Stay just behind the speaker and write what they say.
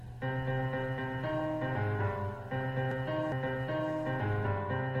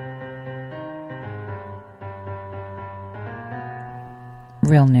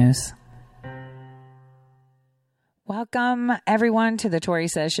Real news. Welcome, everyone, to the Tori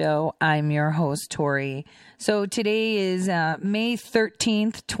Says Show. I'm your host, Tori. So today is May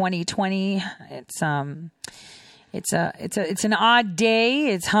 13th, 2020. It's an odd day.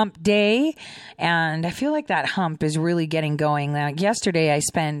 It's hump day. And I feel like that hump is really getting going. Yesterday, I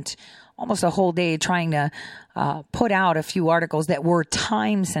spent almost a whole day trying to put out a few articles that were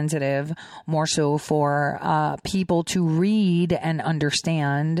time sensitive, more so for people to read and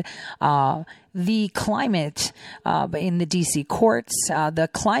understand the climate in the DC courts, the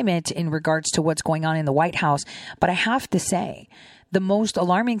climate in regards to what's going on in the White House. But I have to say, the most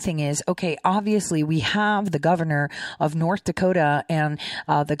alarming thing is, okay, obviously we have the governor of North Dakota and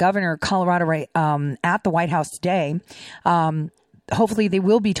the governor of Colorado at the White House today. Hopefully they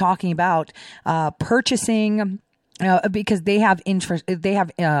will be talking about purchasing because they have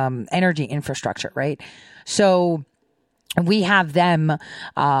energy infrastructure, right? So we have them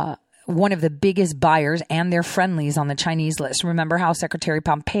one of the biggest buyers and their friendlies on the Chinese list. Remember how Secretary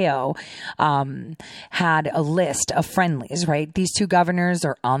Pompeo had a list of friendlies, right? These two governors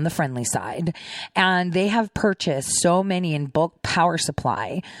are on the friendly side, and they have purchased so many in bulk power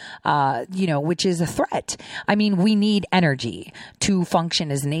supply, which is a threat. I mean, we need energy to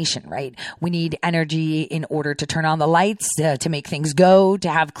function as a nation, right? We need energy in order to turn on the lights, to make things go, to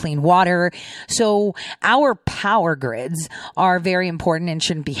have clean water. So our power grids are very important and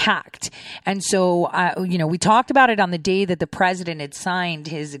shouldn't be hacked. And so, we talked about it on the day that the president had signed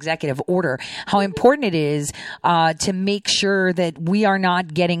his executive order, how important it is to make sure that we are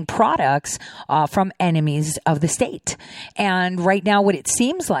not getting products from enemies of the state. And right now, what it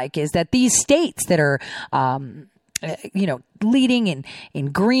seems like is that these states that are leading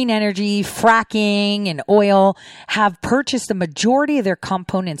in green energy, fracking, and oil have purchased the majority of their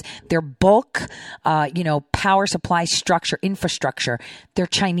components, their bulk, power supply structure, infrastructure. They're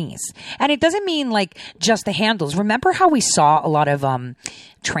Chinese. And it doesn't mean like just the handles. Remember how we saw a lot of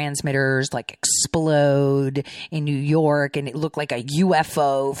transmitters like explode in New York, and it looked like a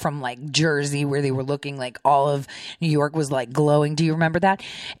UFO from like Jersey, where they were looking like all of New York was like glowing. Do you remember that?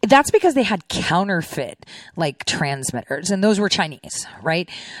 That's because they had counterfeit like transmitters, and those were Chinese, right?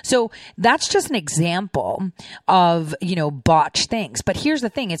 So that's just an example of, botched things. But here's the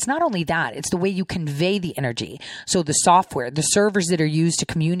thing. It's not only that, it's the way you convey the energy. So the software, the servers that are used to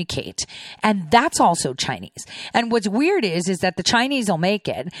communicate, and that's also Chinese. And what's weird is that the Chinese will make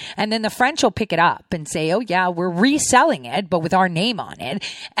it, and then the French will pick it up and say, oh yeah, we're reselling it, but with our name on it.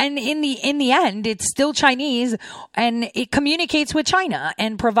 And in the end, it's still Chinese, and it communicates with China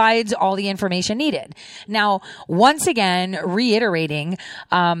and provides all the information needed. Now, once again, reiterating,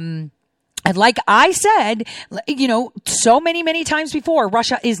 and like I said, so many times before,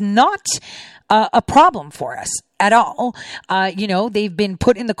 Russia is not a problem for us at all. They've been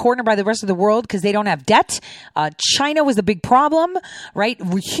put in the corner by the rest of the world because they don't have debt. China was the big problem, right?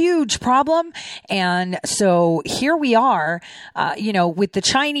 Huge problem. And so here we are, with the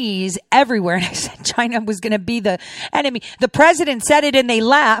Chinese everywhere. And I said China was going to be the enemy. The president said it and they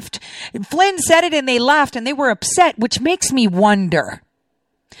laughed. Flynn said it and they laughed, and they were upset, which makes me wonder.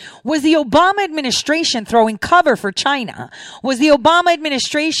 Was the Obama administration throwing cover for China? Was the Obama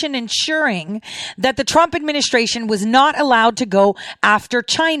administration ensuring that the Trump administration was not allowed to go after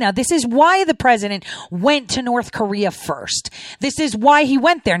China? This is why the president went to North Korea first. This is why he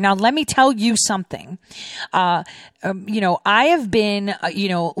went there. Now, let me tell you something. I have been,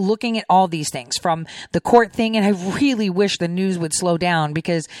 looking at all these things from the court thing, and I really wish the news would slow down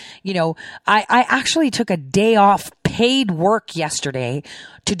because, I actually took a day off paid work yesterday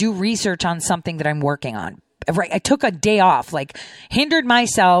to do research on something that I'm working on. Right. I took a day off, hindered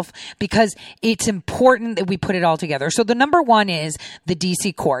myself because it's important that we put it all together. So the number one is the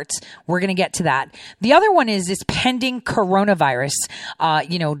DC courts. We're going to get to that. The other one is this pending coronavirus,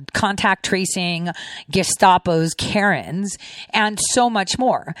 contact tracing, Gestapo's, Karens, and so much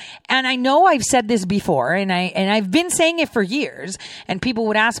more. And I know I've said this before, and I've been saying it for years, and people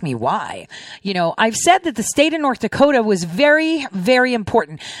would ask me why. I've said that the state of North Dakota was very, very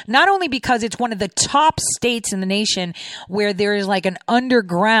important, not only because it's one of the top states in the nation where there is like an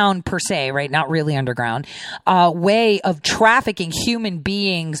underground per se, right? Not really underground, way of trafficking human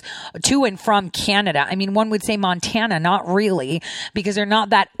beings to and from Canada. I mean, one would say Montana, not really, because they're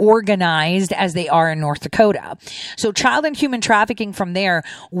not that organized as they are in North Dakota. So child and human trafficking from there,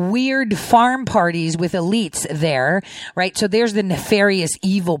 weird farm parties with elites there, right? So there's the nefarious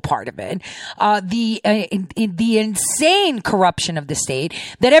evil part of it. The insane corruption of the state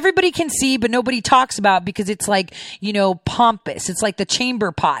that everybody can see, but nobody talks about because because it's like, pompous. It's like the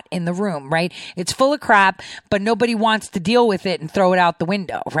chamber pot in the room, right? It's full of crap, but nobody wants to deal with it and throw it out the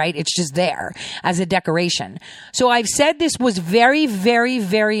window, right? It's just there as a decoration. So I've said this was very, very,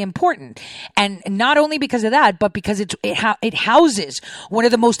 very important. And not only because of that, but because it houses one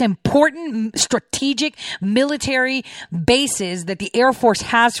of the most important strategic military bases that the Air Force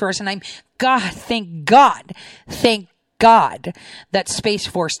has for us. And thank God that Space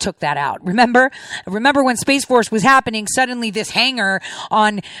Force took that out. Remember when Space Force was happening, suddenly this hangar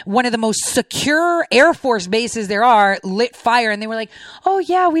on one of the most secure Air Force bases there are lit fire, and they were like, oh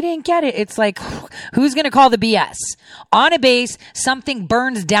yeah, we didn't get it. It's like, who's going to call the BS? On a base, something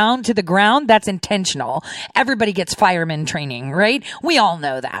burns down to the ground, that's intentional. Everybody gets fireman training, right? We all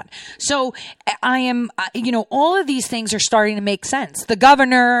know that. So all of these things are starting to make sense. The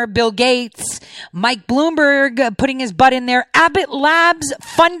governor, Bill Gates, Mike Bloomberg putting his butt in there, Abbott Labs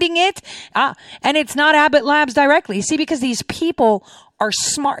funding it. And it's not Abbott Labs directly. See, because these people are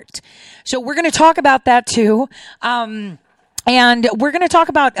smart. So we're going to talk about that too. And we're going to talk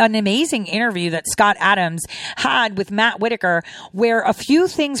about an amazing interview that Scott Adams had with Matt Whitaker, where a few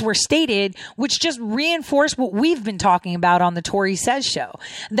things were stated, which just reinforce what we've been talking about on the Tori Says show,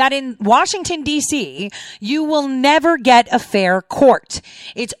 that in Washington, D.C., you will never get a fair court.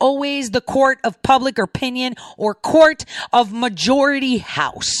 It's always the court of public opinion or court of majority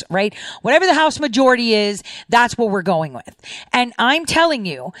house, right? Whatever the House majority is, that's what we're going with. And I'm telling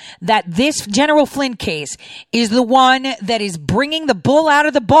you that this General Flynn case is the one that is bringing the bull out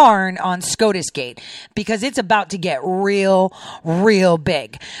of the barn on SCOTUS Gate, because it's about to get real, real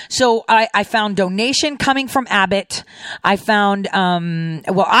big. So I found donation coming from Abbott. I found,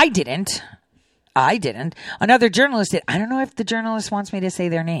 I didn't. Another journalist did. I don't know if the journalist wants me to say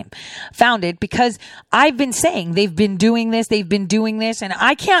their name. Found it because I've been saying they've been doing this. And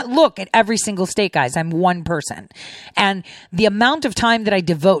I can't look at every single state, guys. I'm one person. And the amount of time that I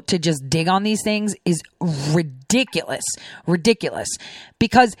devote to just dig on these things is ridiculous.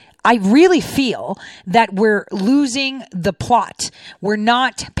 Because I really feel that we're losing the plot. We're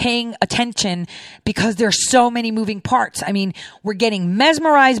not paying attention because there's so many moving parts. I mean, we're getting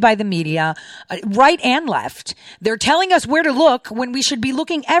mesmerized by the media, right and left. They're telling us where to look when we should be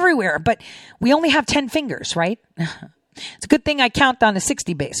looking everywhere, but we only have 10 fingers, right? It's a good thing I count on a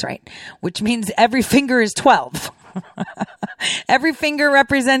 60 base, right? Which means every finger is 12. Every finger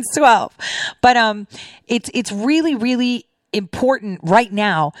represents 12. But it's really, really important right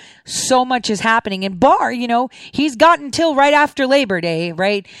now. So much is happening. And Barr, he's got until right after Labor Day,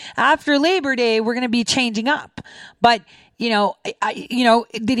 right? After Labor Day, we're going to be changing up. But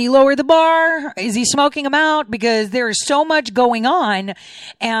did he lower the bar? Is he smoking them out? Because there is so much going on,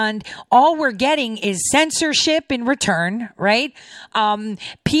 and all we're getting is censorship in return, right?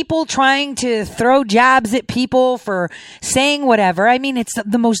 People trying to throw jabs at people for saying whatever. I mean, it's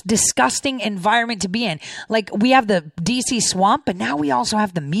the most disgusting environment to be in. Like, we have the DC swamp, but now we also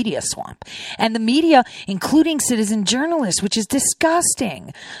have the media swamp. And the media, including citizen journalists, which is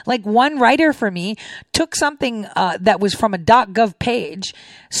disgusting. Like, one writer for me took something that was from a .gov page,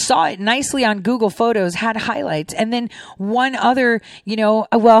 saw it nicely on Google Photos, had highlights, and then one other,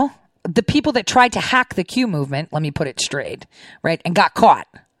 the people that tried to hack the Q movement, let me put it straight, right, and got caught.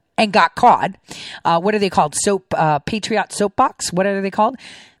 What are they called? Patriot Soapbox? What are they called?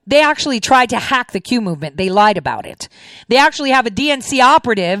 They actually tried to hack the Q movement. They lied about it. They actually have a DNC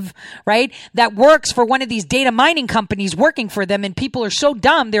operative, right, that works for one of these data mining companies working for them, and people are so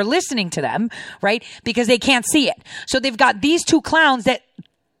dumb they're listening to them, right, because they can't see it. So they've got these two clowns that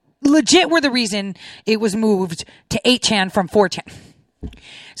legit were the reason it was moved to 8chan from 4chan.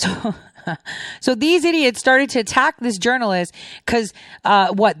 So these idiots started to attack this journalist because,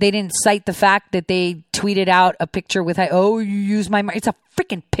 they didn't cite the fact that they tweeted out a picture with, you use my, it's a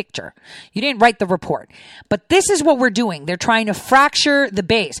freaking picture. You didn't write the report. But this is what we're doing. They're trying to fracture the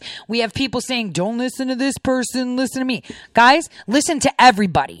base. We have people saying, don't listen to this person, listen to me. Guys, listen to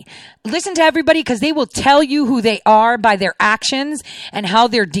everybody. Listen to everybody, because they will tell you who they are by their actions and how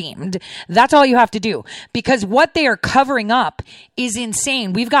they're deemed. That's all you have to do, because what they are covering up is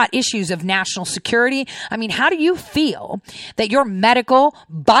insane. We've got issues of national security. I mean, how do you feel that your medical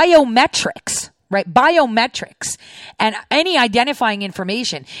biometrics, right? Biometrics and any identifying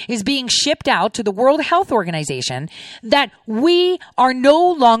information is being shipped out to the World Health Organization that we are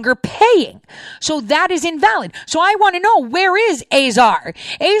no longer paying. So that is invalid. So I want to know, where is Azar?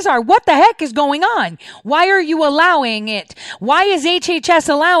 Azar, what the heck is going on? Why are you allowing it? Why is HHS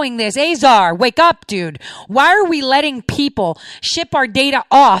allowing this? Azar, wake up, dude. Why are we letting people ship our data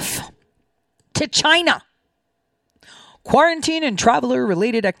off to China? quarantine and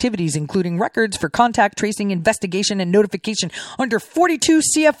traveler-related activities, including records for contact tracing, investigation, and notification under 42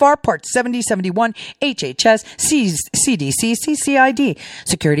 CFR Part 70, 71, HHS, CDC, CCID.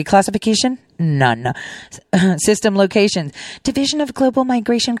 Security classification? None. System locations. Division of Global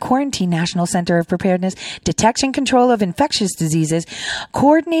Migration Quarantine National Center of Preparedness. Detection Control of Infectious Diseases.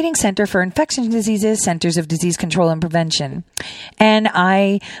 Coordinating Center for Infectious Diseases. Centers of Disease Control and Prevention. And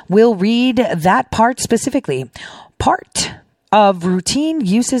I will read that part specifically. Part of routine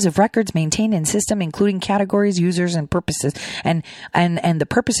uses of records maintained in system, including categories, users, and purposes, and the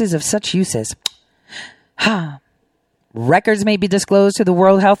purposes of such uses. Records may be disclosed to the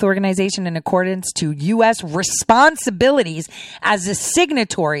World Health Organization in accordance to U.S. responsibilities as a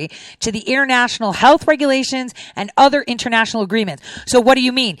signatory to the international health regulations and other international agreements. So what do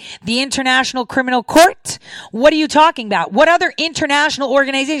you mean? The International Criminal Court? What are you talking about? What other international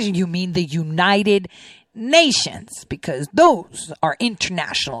organization? You mean the United Nations, because those are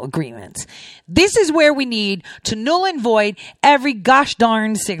international agreements. This is where we need to null and void every gosh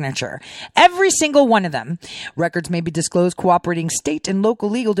darn signature. Every single one of them. Records may be disclosed cooperating state and local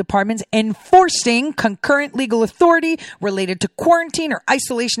legal departments enforcing concurrent legal authority related to quarantine or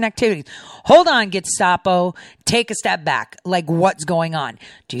isolation activities. Hold on, Gestapo. Take a step back. Like, what's going on?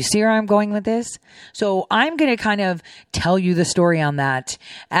 Do you see where I'm going with this? So I'm going to kind of tell you the story on that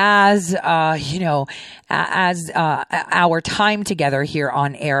as, our time together here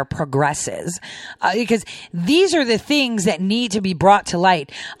on air progresses, because these are the things that need to be brought to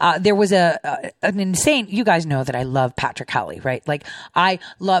light. There was an insane, you guys know that I love Patrick Howley, right? Like, I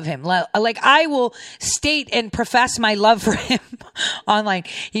love him. Like, I will state and profess my love for him online.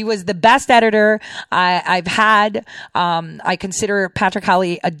 He was the best editor I've had. I consider Patrick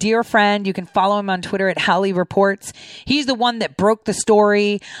Howley a dear friend. You can follow him on Twitter at Howley Reports. He's the one that broke the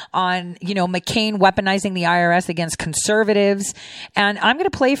story on, McCain weaponizing the IRS against conservatives. And I'm going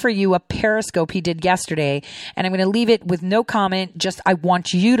to play for you a Periscope he did yesterday, and I'm going to leave it with no comment. Just, I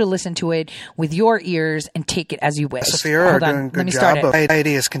want you to listen to it with your ears and take it as you wish. Sophia are doing a good job.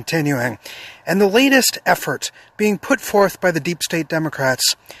 Society is continuing. And the latest effort being put forth by the deep state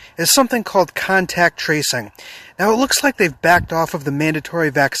Democrats is something called contact tracing. Now, it looks like they've backed off of the mandatory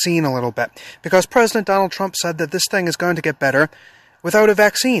vaccine a little bit, because President Donald Trump said that this thing is going to get better without a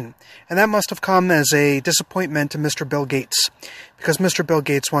vaccine. And that must have come as a disappointment to Mr. Bill Gates, because Mr. Bill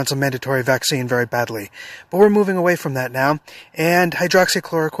Gates wants a mandatory vaccine very badly. But we're moving away from that now, and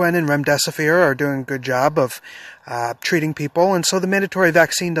hydroxychloroquine and remdesivir are doing a good job of treating people, and so the mandatory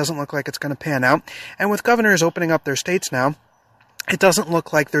vaccine doesn't look like it's going to pan out. And with governors opening up their states now, it doesn't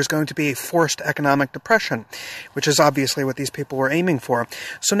look like there's going to be a forced economic depression, which is obviously what these people were aiming for.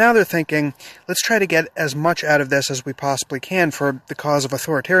 So now they're thinking, let's try to get as much out of this as we possibly can for the cause of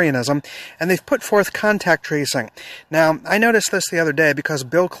authoritarianism, and they've put forth contact tracing. Now, I noticed this the other day because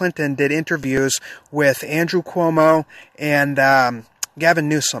Bill Clinton did interviews with Andrew Cuomo and Gavin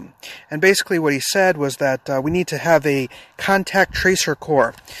Newsom. And basically what he said was that we need to have a contact tracer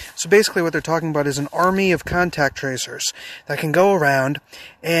corps. So basically what they're talking about is an army of contact tracers that can go around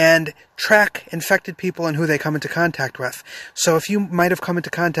and track infected people and who they come into contact with. So if you might have come into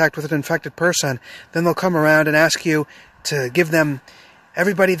contact with an infected person, then they'll come around and ask you to give them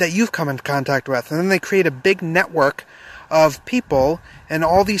everybody that you've come into contact with. And then they create a big network of people and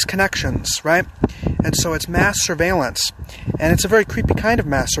all these connections, right? And so it's mass surveillance. And it's a very creepy kind of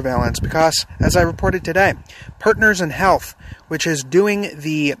mass surveillance because, as I reported today, Partners in Health, which is doing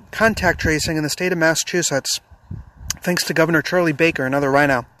the contact tracing in the state of Massachusetts, thanks to Governor Charlie Baker, another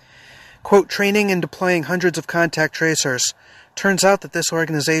rhino, quote, training and deploying hundreds of contact tracers. Turns out that this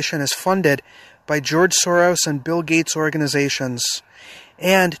organization is funded by George Soros and Bill Gates organizations.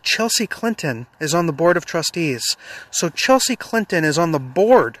 And Chelsea Clinton is on the board of trustees. So Chelsea Clinton is on the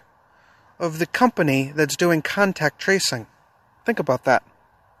board of the company that's doing contact tracing. Think about that.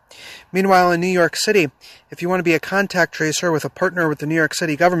 Meanwhile, in New York City, if you want to be a contact tracer with a partner with the New York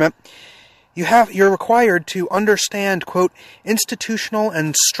City government, you're required to understand, quote, institutional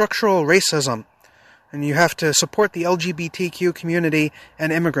and structural racism. And you have to support the LGBTQ community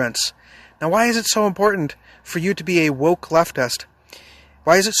and immigrants. Now, why is it so important for you to be a woke leftist?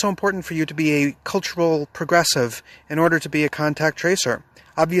 Why is it so important for you to be a cultural progressive in order to be a contact tracer?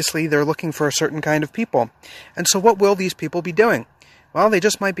 Obviously, they're looking for a certain kind of people. And so what will these people be doing? Well, they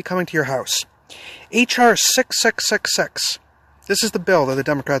just might be coming to your house. H.R. 6666. This is the bill that the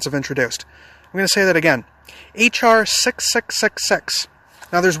Democrats have introduced. I'm going to say that again. H.R. 6666.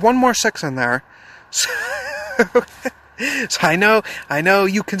 Now, there's one more 6 in there. So I know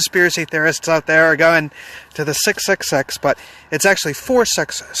you conspiracy theorists out there are going to the 666, but it's actually 4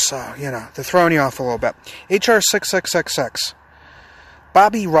 sixes, so, they're throwing you off a little bit. HR 6666.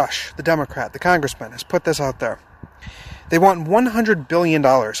 Bobby Rush, the Democrat, the congressman, has put this out there. They want $100 billion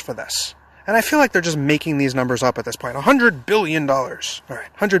for this. And I feel like they're just making these numbers up at this point. $100 billion. All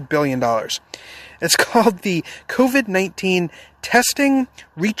right, $100 billion. It's called the COVID-19 Testing,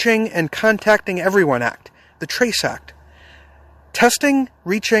 Reaching, and Contacting Everyone Act, the TRACE Act. Testing,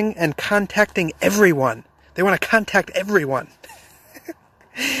 reaching, and contacting everyone. They want to contact everyone.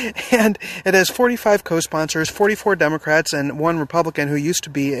 And it has 45 co-sponsors, 44 Democrats, and 1 Republican who used to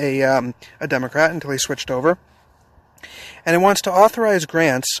be a Democrat until he switched over. And it wants to authorize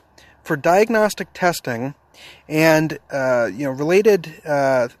grants for diagnostic testing and related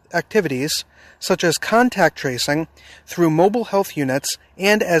activities such as contact tracing through mobile health units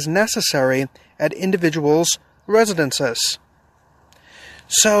and as necessary at individuals' residences.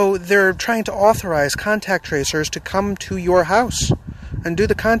 So they're trying to authorize contact tracers to come to your house and do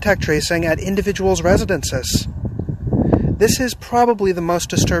the contact tracing at individuals' residences. This is probably the most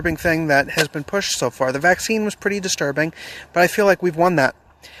disturbing thing that has been pushed so far. The vaccine was pretty disturbing, but I feel like we've won that.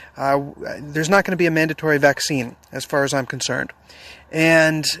 There's not going to be a mandatory vaccine, as far as I'm concerned.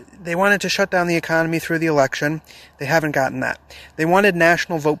 And they wanted to shut down the economy through the election. They haven't gotten that. They wanted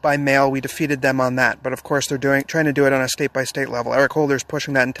national vote by mail. We defeated them on that. But of course, they're trying to do it on a state-by-state level. Eric Holder's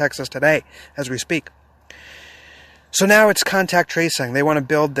pushing that in Texas today, as we speak. So now it's contact tracing. They want to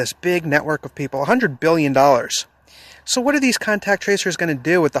build this big network of people, $100 billion. So what are these contact tracers going to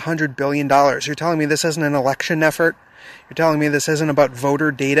do with the $100 billion? You're telling me this isn't an election effort? You're telling me this isn't about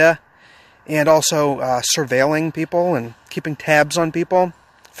voter data and also surveilling people and keeping tabs on people,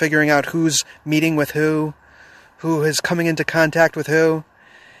 figuring out who's meeting with who is coming into contact with who,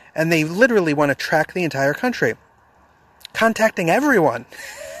 and they literally want to track the entire country, contacting everyone.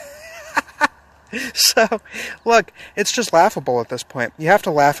 So, look, it's just laughable at this point. You have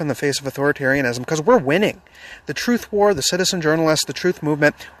to laugh in the face of authoritarianism because we're winning. The truth war, the citizen journalists, the truth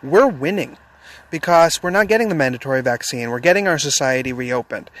movement, we're winning because we're not getting the mandatory vaccine. We're getting our society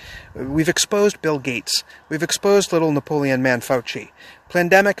reopened. We've exposed Bill Gates. We've exposed little Napoleon man Fauci.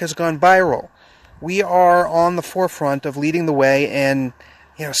 Pandemic has gone viral. We are on the forefront of leading the way and,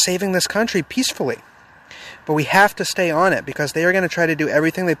 saving this country peacefully. But we have to stay on it because they are going to try to do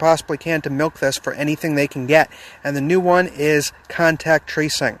everything they possibly can to milk this for anything they can get. And the new one is contact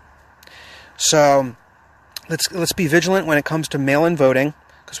tracing. So let's be vigilant when it comes to mail-in voting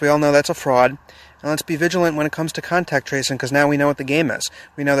because we all know that's a fraud. And let's be vigilant when it comes to contact tracing because now we know what the game is.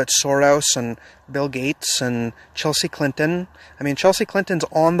 We know that Soros and Bill Gates and Chelsea Clinton, Chelsea Clinton's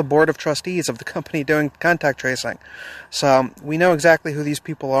on the board of trustees of the company doing contact tracing. So we know exactly who these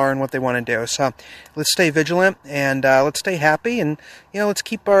people are and what they want to do. So let's stay vigilant and let's stay happy and, let's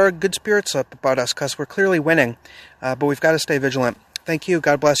keep our good spirits up about us because we're clearly winning. But we've got to stay vigilant. Thank you.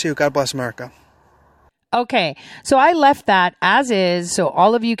 God bless you. God bless America. Okay, so I left that as is so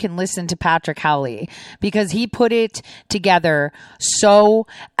all of you can listen to Patrick Howley because he put it together so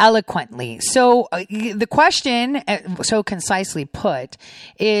eloquently. So the question, so concisely put,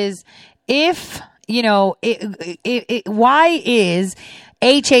 is if, why is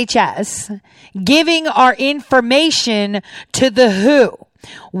HHS giving our information to the WHO?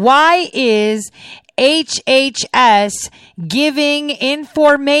 Why is HHS giving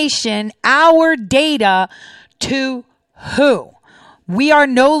information, our data, to who? We are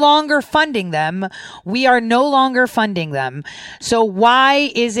no longer funding them. So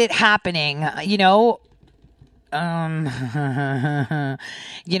why is it happening?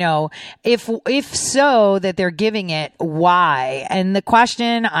 If so that they're giving it, why? And the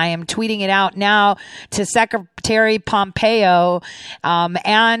question, I am tweeting it out now to Secretary Pompeo,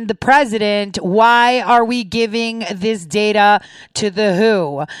 and the president, why are we giving this data to the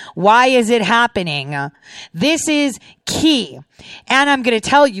WHO? Why is it happening? This is key. And I'm going to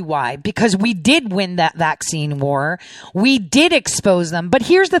tell you why, because we did win that vaccine war. We did expose them. But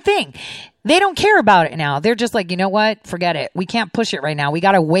here's the thing. They don't care about it now. They're just like, you know what? Forget it. We can't push it right now. We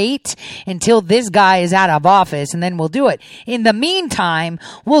got to wait until this guy is out of office and then we'll do it. In the meantime,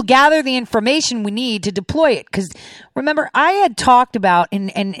 we'll gather the information we need to deploy it. Because remember, I had talked about,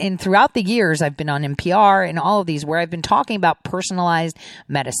 and throughout the years, I've been on NPR and all of these where I've been talking about personalized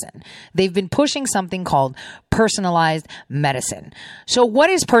medicine. They've been pushing something called personalized medicine. So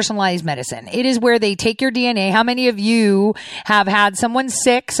what is personalized medicine? It is where they take your DNA. How many of you have had someone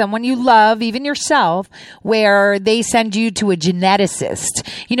sick, someone you love, of, even yourself, where they send you to a geneticist.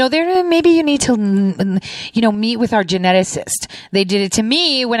 Maybe you need to, meet with our geneticist. They did it to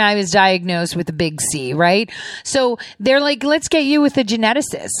me when I was diagnosed with a big C, right? So they're like, let's get you with a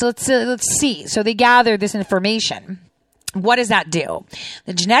geneticist. Let's see. So they gather this information. What does that do?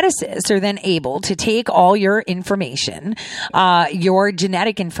 The geneticists are then able to take all your information, your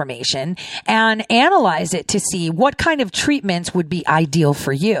genetic information, and analyze it to see what kind of treatments would be ideal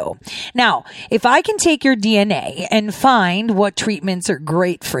for you. Now, if I can take your DNA and find what treatments are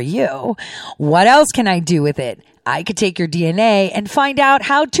great for you, what else can I do with it? I could take your DNA and find out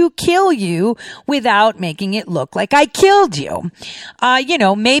how to kill you without making it look like I killed you.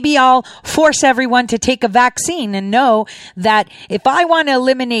 Maybe I'll force everyone to take a vaccine and know that if I want to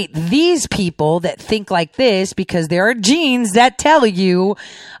eliminate these people that think like this, because there are genes that tell you,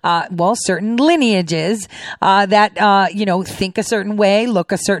 certain lineages, that, think a certain way,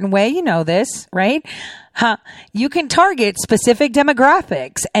 look a certain way. You know this, right? You can target specific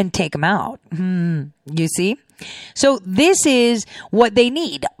demographics and take them out. You see? So this is what they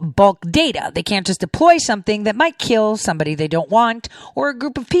need, bulk data. They can't just deploy something that might kill somebody they don't want or a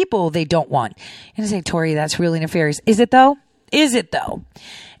group of people they don't want. And I say, Tori, that's really nefarious. Is it though? Is it though?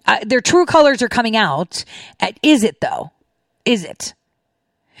 Their true colors are coming out. Is it though? Is it?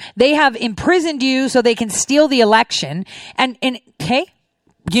 They have imprisoned you so they can steal the election. And hey,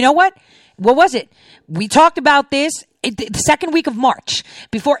 you know what? What was it? We talked about this the second week of March,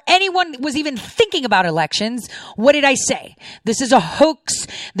 before anyone was even thinking about elections. What did I say? This is a hoax.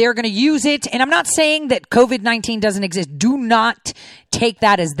 They're going to use it. And I'm not saying that COVID-19 doesn't exist. Do not take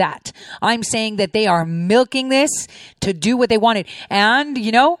that as that. I'm saying that they are milking this to do what they wanted. And,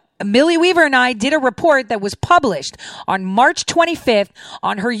 Millie Weaver and I did a report that was published on March 25th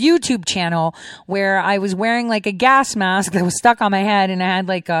on her YouTube channel, where I was wearing like a gas mask that was stuck on my head, and I had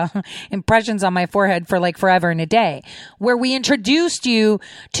like impressions on my forehead for like forever and a day, where we introduced you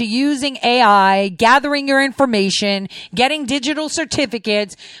to using AI, gathering your information, getting digital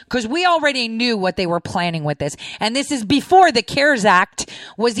certificates, because we already knew what they were planning with this. And this is before the CARES Act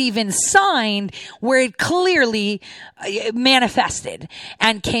was even signed, where it clearly manifested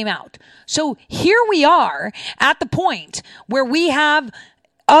and came out. So here we are at the point where we have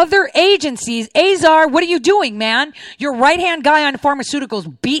other agencies. Azar, what are you doing, man? Your right-hand guy on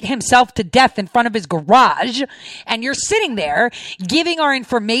pharmaceuticals beat himself to death in front of his garage, and you're sitting there giving our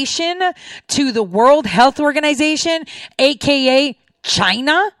information to the World Health Organization, aka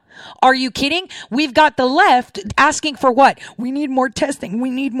China? Are you kidding? We've got the left asking for what? We need more testing. We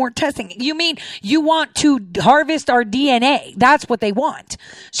need more testing. You mean you want to harvest our DNA? That's what they want.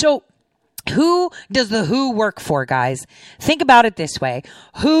 So who does the WHO work for, guys? Think about it this way.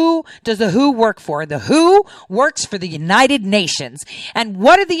 Who does the WHO work for? The WHO works for the United Nations. And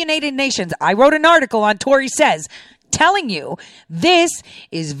what are the United Nations? I wrote an article on Tori Says, telling you this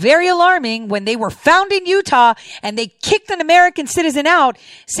is very alarming, when they were found in Utah and they kicked an American citizen out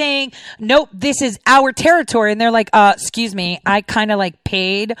saying, nope, this is our territory. And they're like, excuse me, I kind of like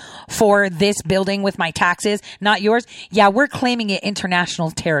paid for this building with my taxes, not yours. Yeah, we're claiming it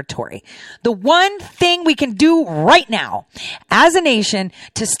international territory. The one thing we can do right now as a nation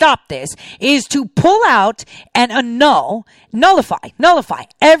to stop this is to pull out and nullify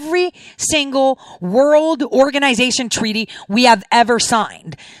every single world organization treaty we have ever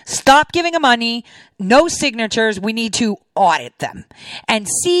signed. Stop giving them money, no signatures. We need to audit them and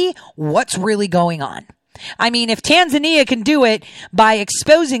see what's really going on. I mean, if Tanzania can do it by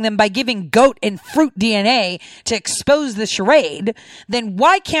exposing them, by giving goat and fruit DNA to expose the charade, then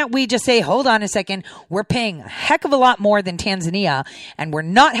why can't we just say, hold on a second, we're paying a heck of a lot more than Tanzania, and we're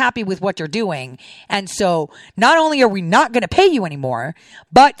not happy with what you're doing. And so not only are we not going to pay you anymore,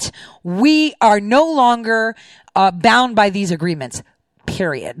 but we are no longer bound by these agreements,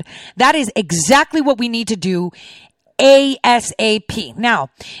 period. That is exactly what we need to do ASAP. Now,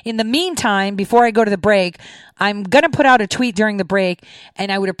 in the meantime, before I go to the break, I'm going to put out a tweet during the break,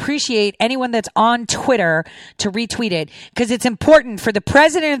 and I would appreciate anyone that's on Twitter to retweet it, because it's important for the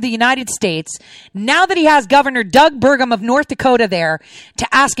President of the United States, now that he has Governor Doug Burgum of North Dakota there, to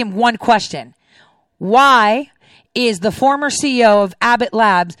ask him one question. Why is the former CEO of Abbott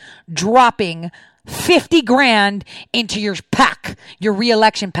Labs dropping 50 grand into your PAC, your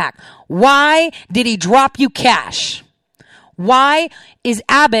re-election PAC? Why did he drop you cash? Why is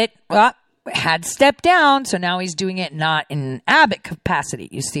Abbott, had stepped down, so now he's doing it not in Abbott capacity.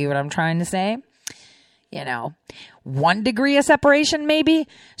 You see what I'm trying to say? 1 degree of separation maybe.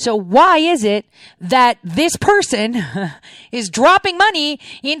 So why is it that this person is dropping money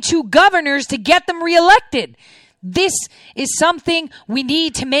into governors to get them reelected? This is something we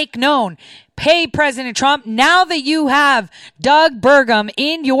need to make known. Hey, President Trump, now that you have Doug Burgum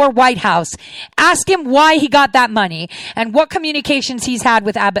in your White House, ask him why he got that money and what communications he's had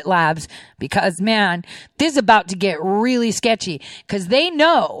with Abbott Labs. Because, man, this is about to get really sketchy because they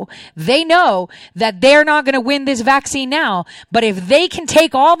know that they're not going to win this vaccine now. But if they can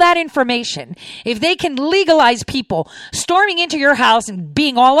take all that information, if they can legalize people storming into your house and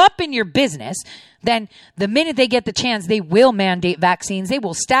being all up in your business, then the minute they get the chance, they will mandate vaccines. They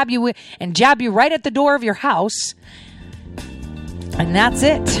will stab you and jab you right at the door of your house. And that's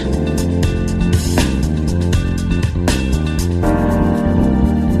it.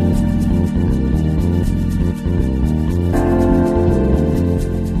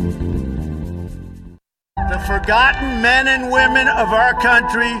 The forgotten men and women of our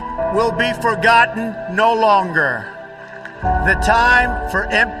country will be forgotten no longer. The time for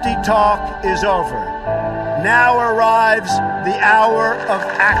empty talk is over. Now arrives the hour of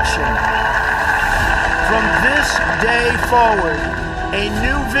action. From this day forward, a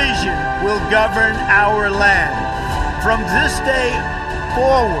new vision will govern our land. From this day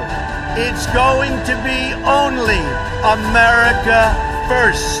forward, it's going to be only America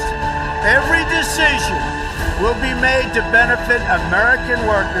first. Every decision will be made to benefit American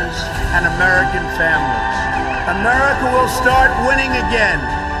workers and American families. America will start winning again,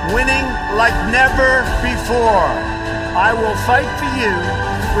 winning like never before. I will fight for you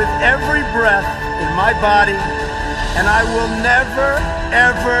with every breath in my body, and I will never,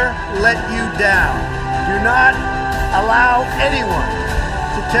 ever let you down. Do not allow anyone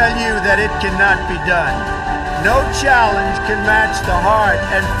to tell you that it cannot be done. No challenge can match the heart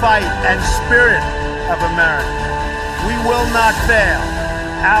and fight and spirit of America. We will not fail.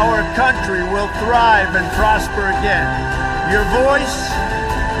 Our country will thrive and prosper again. Your voice,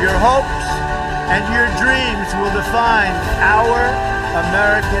 your hopes, and your dreams will define our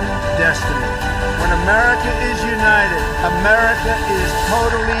American destiny. When America is united, America is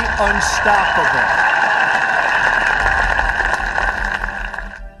totally unstoppable.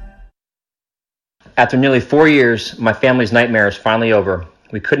 After nearly 4 years, my family's nightmare is finally over.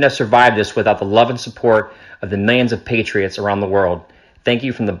 We couldn't have survived this without the love and support of the millions of patriots around the world. Thank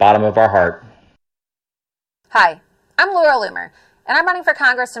you from the bottom of our heart. Hi, I'm Laura Loomer, and I'm running for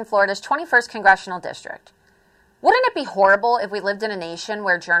Congress in Florida's 21st Congressional District. Wouldn't it be horrible if we lived in a nation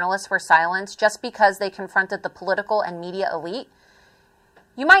where journalists were silenced just because they confronted the political and media elite?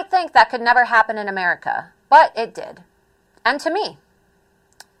 You might think that could never happen in America, but it did. And to me.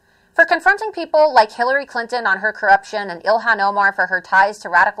 For confronting people like Hillary Clinton on her corruption and Ilhan Omar for her ties to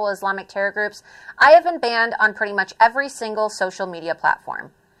radical Islamic terror groups, I have been banned on pretty much every single social media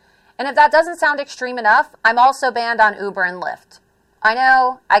platform. And if that doesn't sound extreme enough, I'm also banned on Uber and Lyft. I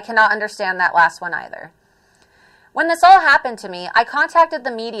know, I cannot understand that last one either. When this all happened to me, I contacted the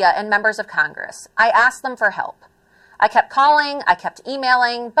media and members of Congress. I asked them for help. I kept calling, I kept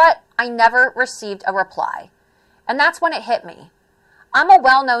emailing, but I never received a reply. And that's when it hit me. I'm a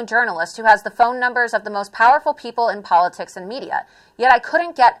well-known journalist who has the phone numbers of the most powerful people in politics and media, yet I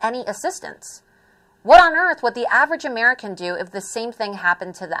couldn't get any assistance. What on earth would the average American do if the same thing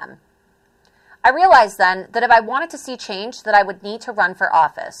happened to them? I realized then that if I wanted to see change, that I would need to run for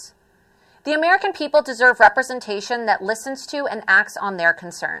office. The American people deserve representation that listens to and acts on their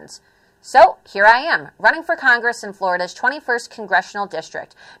concerns. So here I am, running for Congress in Florida's 21st Congressional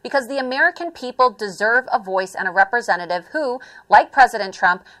District, because the American people deserve a voice and a representative who, like President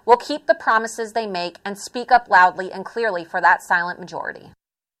Trump, will keep the promises they make and speak up loudly and clearly for that silent majority.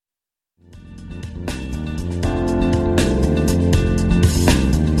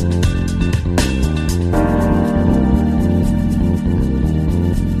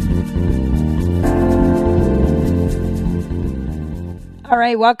 All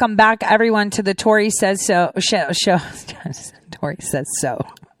right, welcome back, everyone, to the Tori Says So show. Tori Says So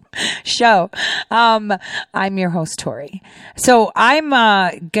show. I'm your host, Tori. So I'm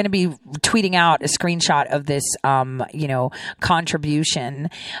going to be tweeting out a screenshot of this, contribution.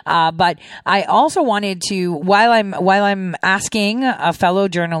 But I also wanted to, while I'm asking a fellow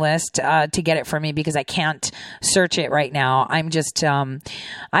journalist to get it for me because I can't search it right now, I'm just I'm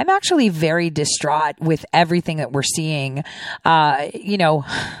actually very distraught with everything that we're seeing.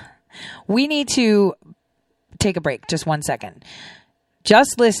 We need to take a break. Just 1 second.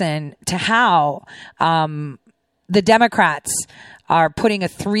 Just listen to how the Democrats are putting a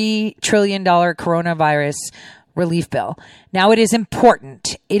 $3 trillion coronavirus relief bill. Now, it is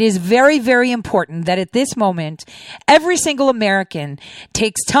important. It is very, very important that at this moment, every single American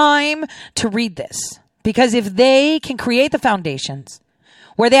takes time to read this. Because if they can create the foundations,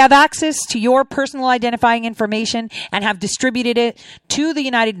 where they have access to your personal identifying information and have distributed it to the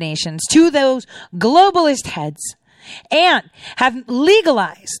United Nations, to those globalist heads, and have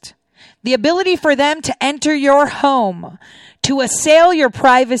legalized the ability for them to enter your home, to assail your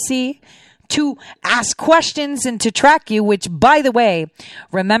privacy, to ask questions and to track you, which, by the way,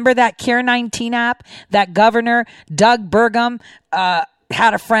 remember that Care 19 app that Governor Doug Burgum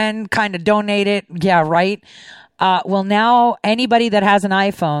had a friend kind of donate it? Yeah, right. Well, now anybody that has an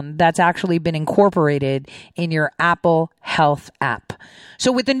iPhone, that's actually been incorporated in your Apple Health app.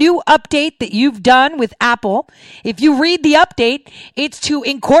 So with the new update that you've done with Apple, if you read the update, it's to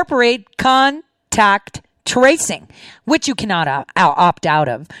incorporate contact tracing, which you cannot opt out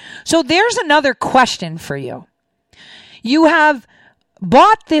of. So there's another question for you. You have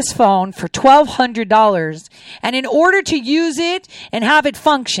bought this phone for $1,200, and in order to use it and have it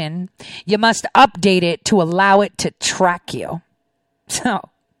function, you must update it to allow it to track you. So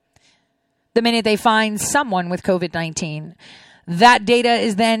the minute they find someone with COVID-19, that data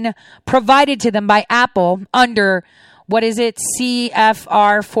is then provided to them by Apple under, what is it,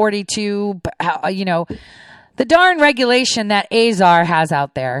 CFR 42, the darn regulation that Azar has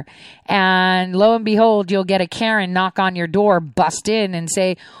out there. And lo and behold, you'll get a Karen knock on your door, bust in and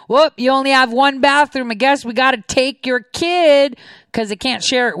say, whoop, you only have one bathroom. I guess we got to take your kid because they can't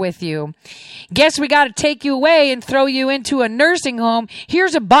share it with you. Guess we got to take you away and throw you into a nursing home.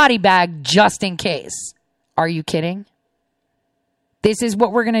 Here's a body bag just in case. Are you kidding? This is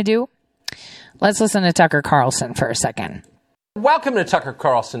what we're going to do? Let's listen to Tucker Carlson for a second. Welcome to Tucker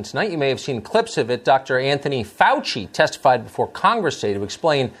Carlson tonight. You may have seen clips of it. Dr. Anthony Fauci testified before Congress today to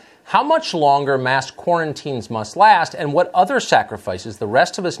explain how much longer mass quarantines must last and what other sacrifices the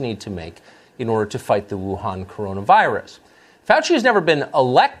rest of us need to make in order to fight the Wuhan coronavirus. Fauci has never been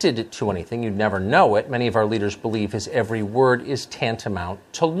elected to anything. You'd never know it. Many of our leaders believe his every word is tantamount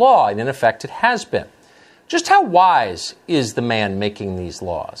to law, and in effect, it has been. Just how wise is the man making these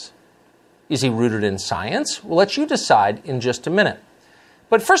laws? Is he rooted in science? We'll let you decide in just a minute.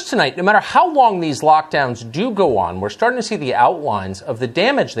 But first tonight, no matter how long these lockdowns do go on, we're starting to see the outlines of the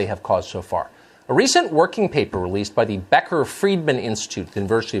damage they have caused so far. A recent working paper released by the Becker-Friedman Institute at the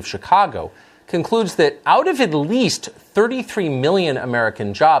University of Chicago concludes that out of at least 33 million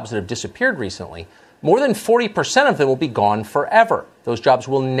American jobs that have disappeared recently, more than 40% of them will be gone forever. Those jobs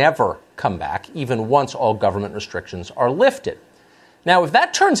will never come back, even once all government restrictions are lifted. Now, if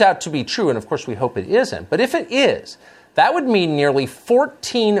that turns out to be true, and of course we hope it isn't, but if it is, that would mean nearly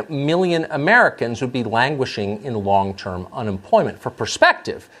 14 million Americans would be languishing in long-term unemployment. For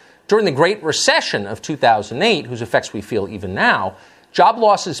perspective, during the Great Recession of 2008, whose effects we feel even now, job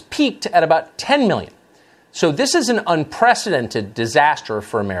losses peaked at about 10 million. So this is an unprecedented disaster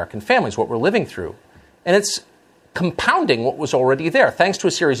for American families, what we're living through. And it's compounding what was already there. Thanks to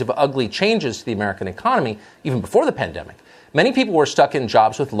a series of ugly changes to the American economy, even before the pandemic, many people were stuck in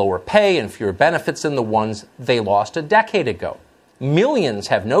jobs with lower pay and fewer benefits than the ones they lost a decade ago. Millions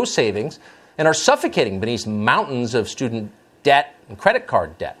have no savings and are suffocating beneath mountains of student debt and credit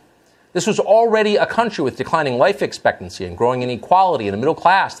card debt. This was already a country with declining life expectancy and growing inequality in a middle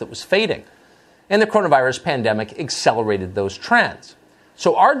class that was fading. And the coronavirus pandemic accelerated those trends.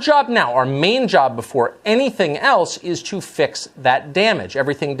 So our job now, our main job before anything else, is to fix that damage.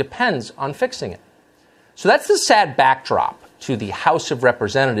 Everything depends on fixing it. So that's the sad backdrop to the House of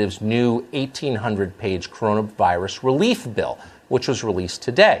Representatives' new 1,800-page coronavirus relief bill, which was released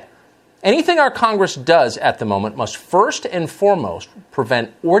today. Anything our Congress does at the moment must first and foremost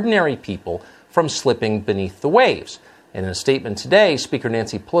prevent ordinary people from slipping beneath the waves. And in a statement today, Speaker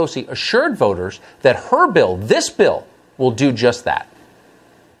Nancy Pelosi assured voters that her bill, this bill, will do just that.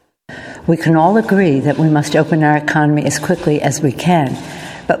 We can all agree that we must open our economy as quickly as we can,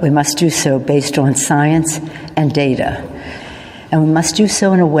 but we must do so based on science and data. And we must do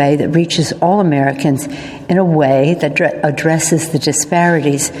so in a way that reaches all Americans in a way that addresses the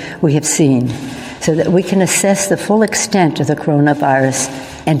disparities we have seen so that we can assess the full extent of the coronavirus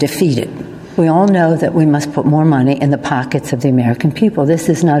and defeat it. We all know that we must put more money in the pockets of the American people. This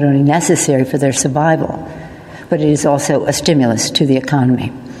is not only necessary for their survival, but it is also a stimulus to the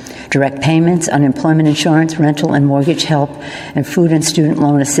economy. Direct payments, unemployment insurance, rental and mortgage help, and food and student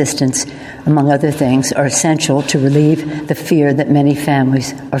loan assistance, among other things, are essential to relieve the fear that many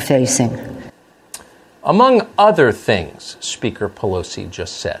families are facing. Among other things, Speaker Pelosi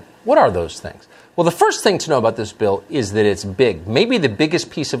just said. What are those things? Well, the first thing to know about this bill is that it's big, maybe the biggest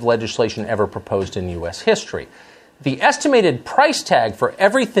piece of legislation ever proposed in U.S. history. The estimated price tag for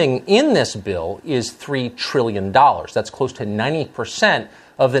everything in this bill is $3 trillion. That's close to 90%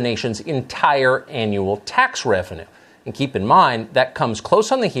 of the nation's entire annual tax revenue. And keep in mind, that comes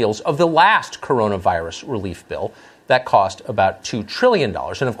close on the heels of the last coronavirus relief bill that cost about $2 trillion.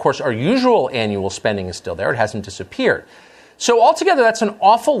 And of course, our usual annual spending is still there. It hasn't disappeared. So altogether, that's an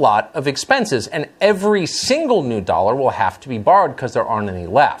awful lot of expenses, and every single new dollar will have to be borrowed because there aren't any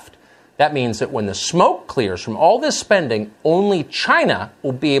left. That means that when the smoke clears from all this spending, only China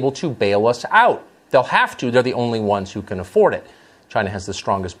will be able to bail us out. They'll have to. They're the only ones who can afford it. China has the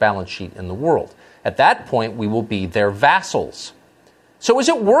strongest balance sheet in the world. At that point, we will be their vassals. So is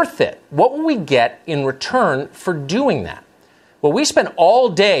it worth it? What will we get in return for doing that? Well, we spent all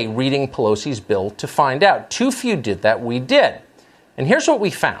day reading Pelosi's bill to find out. Too few did that. We did. And here's what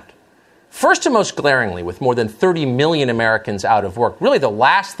we found. First and most glaringly, with more than 30 million Americans out of work, really the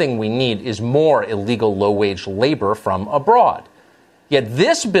last thing we need is more illegal low-wage labor from abroad. Yet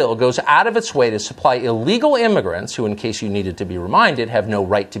this bill goes out of its way to supply illegal immigrants, who, in case you needed to be reminded, have no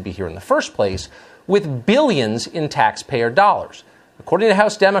right to be here in the first place, with billions in taxpayer dollars. According to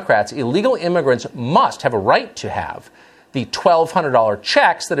House Democrats, illegal immigrants must have a right to have the $1,200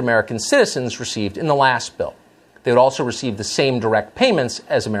 checks that American citizens received in the last bill. They would also receive the same direct payments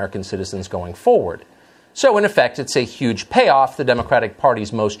as American citizens going forward. So, in effect, it's a huge payoff the Democratic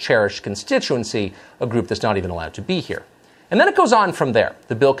Party's most cherished constituency, a group that's not even allowed to be here. And then it goes on from there.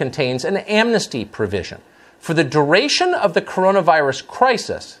 The bill contains an amnesty provision. For the duration of the coronavirus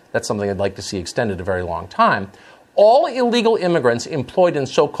crisis, that's something I'd like to see extended a very long time, all illegal immigrants employed in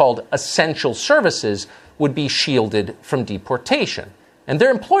so-called essential services would be shielded from deportation. And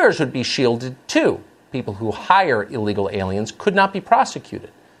their employers would be shielded too. People who hire illegal aliens could not be prosecuted.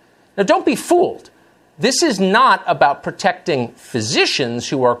 Now, don't be fooled. This is not about protecting physicians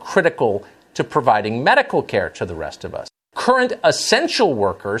who are critical to providing medical care to the rest of us. Current essential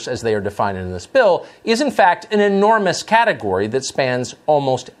workers, as they are defined in this bill, is in fact an enormous category that spans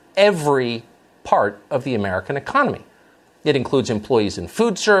almost every part of the American economy. It includes employees in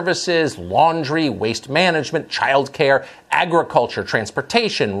food services, laundry, waste management, childcare, agriculture,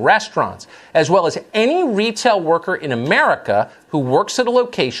 transportation, restaurants, as well as any retail worker in America who works at a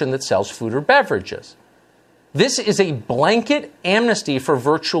location that sells food or beverages. This is a blanket amnesty for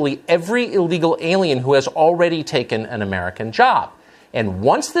virtually every illegal alien who has already taken an American job. And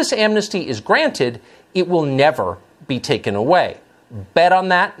once this amnesty is granted, it will never be taken away. Bet on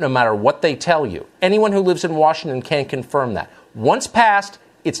that no matter what they tell you. Anyone who lives in Washington can confirm that. Once passed,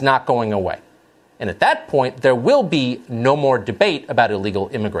 it's not going away. And at that point, there will be no more debate about illegal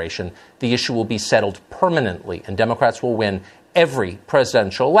immigration. The issue will be settled permanently, and Democrats will win every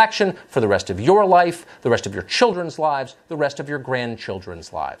presidential election for the rest of your life, the rest of your children's lives, the rest of your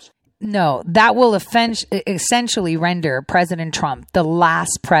grandchildren's lives. No, that will essentially render President Trump the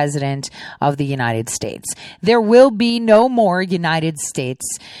last president of the United States. There will be no more United States.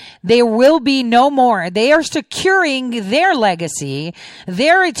 There will be no more. They are securing their legacy,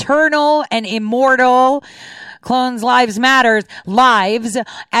 their eternal and immortal Clones Lives Matter lives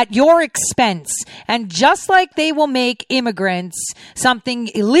at your expense. And just like they will make immigrants something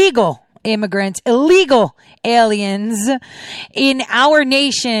illegal, illegal aliens in our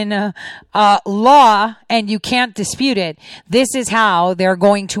nation law, and you can't dispute it. This is how they're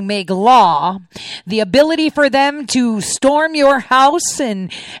going to make law. The ability for them to storm your house and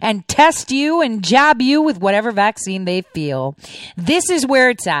test you and jab you with whatever vaccine they feel. This is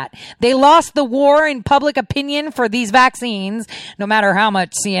where it's at. They lost the war in public opinion for these vaccines, no matter how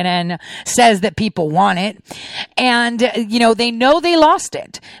much CNN says that people want it. And, they know they lost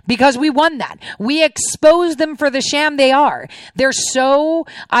it because we won that. We exposed them for the sham they are. They're so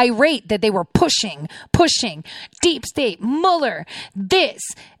irate that they were pushing deep state, Mueller, this,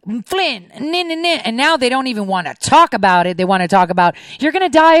 Flynn, and now they don't even want to talk about it. They want to talk about, you're going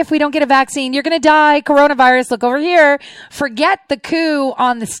to die if we don't get a vaccine. You're going to die. Coronavirus. Look over here. Forget the coup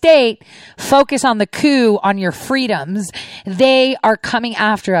on the state. Focus on the coup on your freedoms. They are coming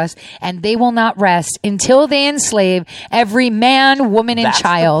after us, and they will not rest until they enslave every man, woman, and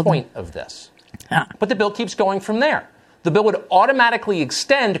child. That's the point of this. But the bill keeps going from there. The bill would automatically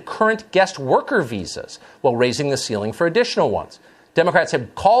extend current guest worker visas while raising the ceiling for additional ones. Democrats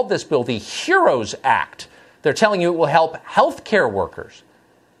have called this bill the HEROES Act. They're telling you it will help healthcare workers.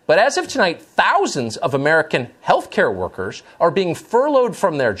 But as of tonight, thousands of American healthcare workers are being furloughed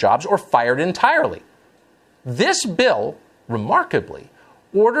from their jobs or fired entirely. This bill, remarkably,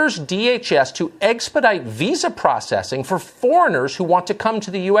 orders DHS to expedite visa processing for foreigners who want to come to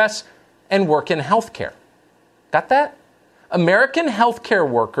the U.S. and work in healthcare. Got that? American healthcare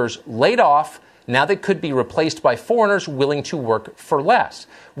workers laid off, now they could be replaced by foreigners willing to work for less.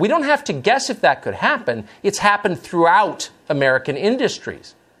 We don't have to guess if that could happen. It's happened throughout American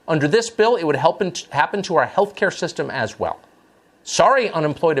industries. Under this bill, it would happen to our healthcare system as well. Sorry,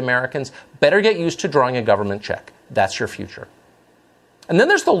 unemployed Americans, better get used to drawing a government check. That's your future. And then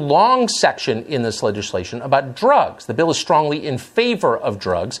there's the long section in this legislation about drugs. The bill is strongly in favor of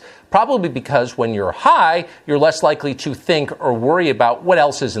drugs, probably because when you're high, you're less likely to think or worry about what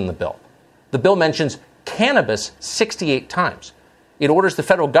else is in the bill. The bill mentions cannabis 68 times. It orders the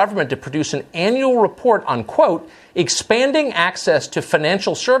federal government to produce an annual report on, quote, expanding access to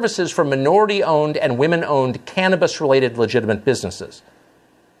financial services for minority-owned and women-owned cannabis-related legitimate businesses.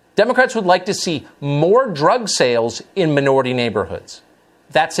 Democrats would like to see more drug sales in minority neighborhoods.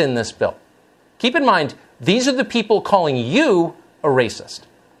 That's in this bill. Keep in mind, these are the people calling you a racist.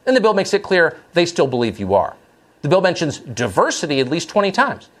 And the bill makes it clear they still believe you are. The bill mentions diversity at least 20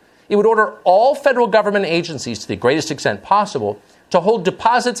 times. It would order all federal government agencies, to the greatest extent possible, to hold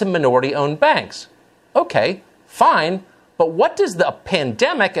deposits in minority-owned banks. Okay, fine, but what does the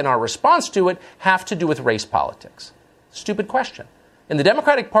pandemic and our response to it have to do with race politics? Stupid question. In the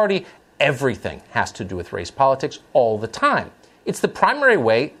Democratic Party, everything has to do with race politics all the time. It's the primary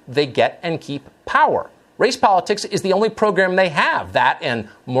way they get and keep power. Race politics is the only program they have, that and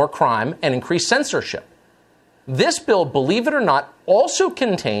more crime and increased censorship. This bill, believe it or not, also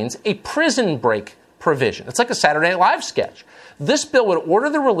contains a prison break provision. It's like a Saturday Night Live sketch. This bill would order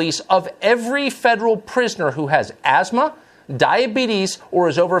the release of every federal prisoner who has asthma, diabetes, or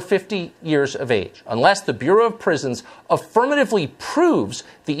is over 50 years of age, unless the Bureau of Prisons affirmatively proves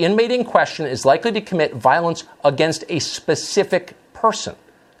the inmate in question is likely to commit violence against a specific person.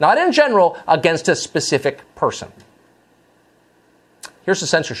 Not in general, against a specific person. Here's the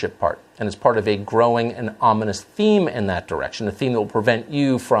censorship part, and it's part of a growing and ominous theme in that direction, a theme that will prevent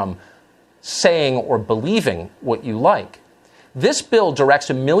you from saying or believing what you like. This bill directs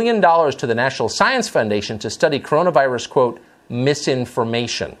 $1 million to the National Science Foundation to study coronavirus, quote,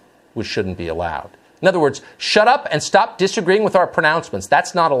 misinformation, which shouldn't be allowed. In other words, shut up and stop disagreeing with our pronouncements.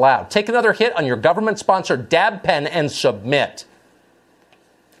 That's not allowed. Take another hit on your government-sponsored dab pen and submit.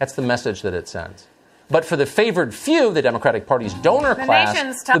 That's the message that it sends. But for the favored few, the Democratic Party's donor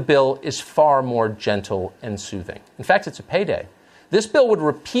class, the bill is far more gentle and soothing. In fact, it's a payday. This bill would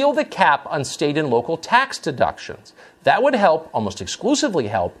repeal the cap on state and local tax deductions. That would help, almost exclusively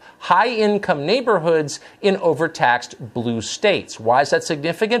help, high-income neighborhoods in overtaxed blue states. Why is that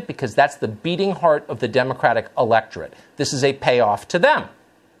significant? Because that's the beating heart of the Democratic electorate. This is a payoff to them.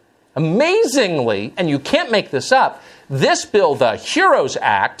 Amazingly, and you can't make this up, this bill, the HEROES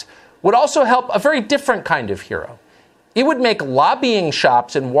Act, would also help a very different kind of hero. It would make lobbying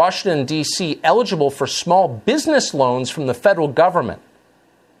shops in Washington, D.C. eligible for small business loans from the federal government.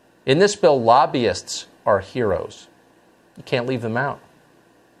 In this bill, lobbyists are heroes. You can't leave them out.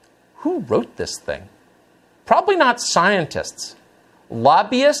 Who wrote this thing? Probably not scientists.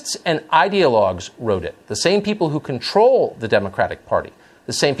 Lobbyists and ideologues wrote it. The same people who control the Democratic Party.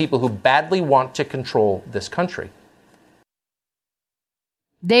 The same people who badly want to control this country.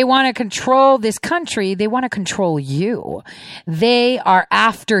 They want to control this country. They want to control you. They are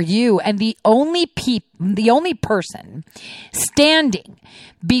after you. And the only person standing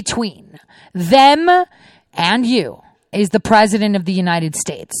between them and you is the President of the United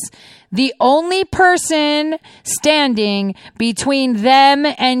States. The only person standing between them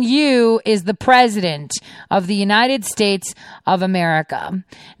and you is the President of the United States of America.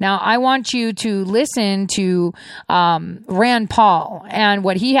 Now, I want you to listen to Rand Paul and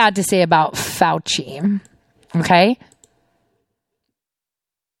what he had to say about Fauci. Okay?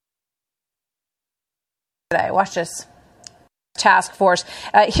 Watch this. Task force.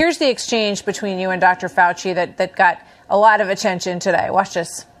 Here's the exchange between you and Dr. Fauci that got a lot of attention today. Watch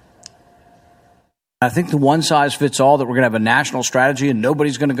this. I think the one size fits all that we're going to have a national strategy and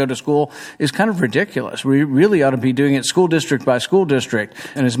nobody's going to go to school is kind of ridiculous. We really ought to be doing it school district by school district.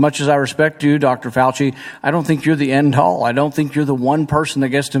 And as much as I respect you, Dr. Fauci, I don't think you're the end all. I don't think you're the one person that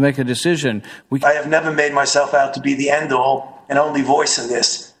gets to make a decision. I have never made myself out to be the end all and only voice in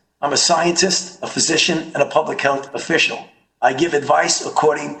this. I'm a scientist, a physician, and a public health official. I give advice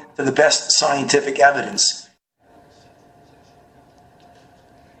according to the best scientific evidence.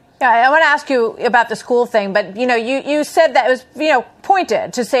 Yeah, I want to ask you about the school thing, but, you said that it was,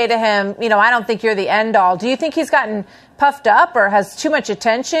 pointed to say to him, I don't think you're the end all. Do you think he's gotten puffed up or has too much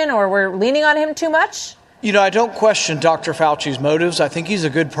attention or we're leaning on him too much? I don't question Dr. Fauci's motives. I think he's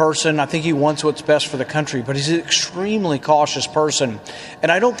a good person. I think he wants what's best for the country, but he's an extremely cautious person.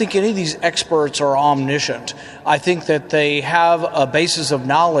 And I don't think any of these experts are omniscient. I think that they have a basis of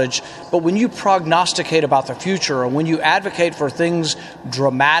knowledge, but when you prognosticate about the future and when you advocate for things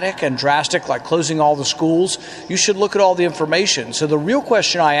dramatic and drastic, like closing all the schools, you should look at all the information. So the real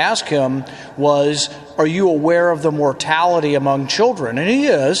question I asked him was, are you aware of the mortality among children? And he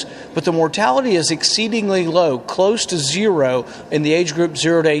is, but the mortality is exceedingly low, close to zero in the age group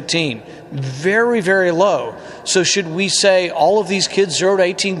 0 to 18. Very, very low. So should we say all of these kids 0 to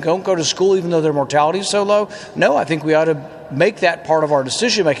 18 don't go to school even though their mortality is so low? No, I think we ought to make that part of our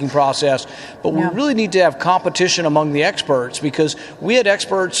decision-making process. But we really need to have competition among the experts, because we had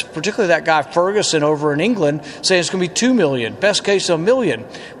experts, particularly that guy Ferguson over in England, saying it's going to be 2 million, best case 1 million.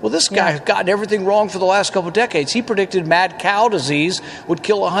 Well, this guy has gotten everything wrong for the last couple of decades. He predicted mad cow disease would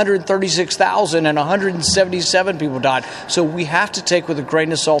kill 136,000 and 177 people died. So we have to take with a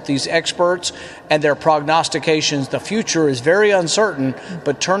grain of salt these experts and their prognostications. The future is very uncertain,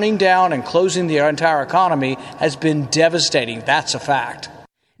 but turning down and closing the entire economy has been devastating. That's a fact.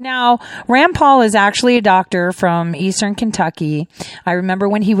 Now, Rand Paul is actually a doctor from Eastern Kentucky. I remember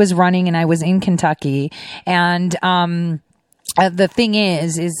when he was running and I was in Kentucky. And the thing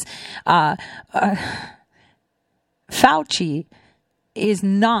is Fauci is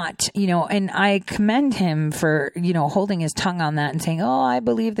not, and I commend him for, holding his tongue on that and saying, oh, I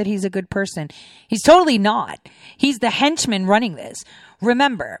believe that he's a good person. He's totally not. He's the henchman running this.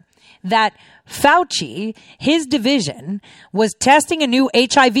 Remember that Fauci, his division, was testing a new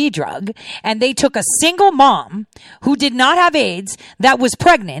HIV drug, and they took a single mom who did not have AIDS that was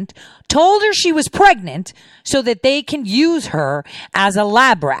pregnant, told her she was pregnant so that they can use her as a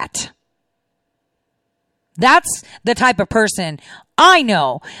lab rat. That's the type of person I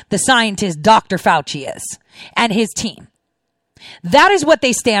know the scientist Dr. Fauci is, and his team. That is what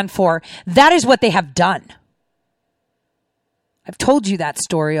they stand for. That is what they have done. I've told you that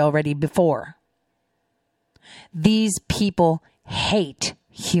story already before. These people hate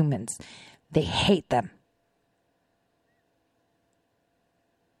humans. They hate them.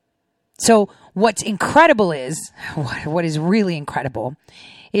 So what's incredible is, what is really incredible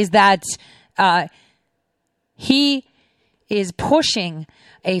is that he is pushing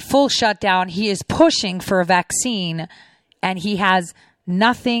a full shutdown. He is pushing for a vaccine, and he has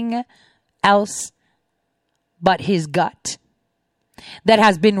nothing else but his gut. That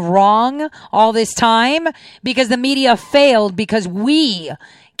has been wrong all this time because the media failed, because we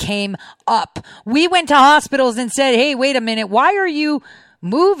came up. We went to hospitals and said, hey, wait a minute. Why are you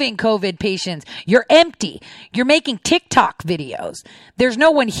moving COVID patients? You're empty. You're making TikTok videos. There's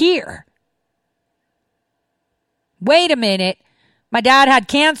no one here. Wait a minute. My dad had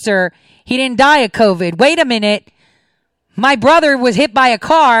cancer. He didn't die of COVID. Wait a minute. My brother was hit by a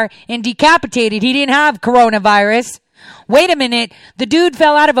car and decapitated. He didn't have coronavirus. Wait a minute. The dude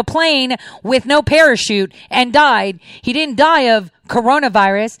fell out of a plane with no parachute and died. He didn't die of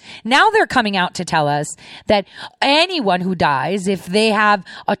coronavirus. Now they're coming out to tell us that anyone who dies, if they have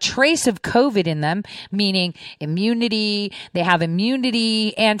a trace of COVID in them, meaning immunity, they have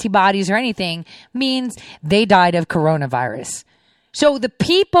immunity, antibodies or anything, means they died of coronavirus. So the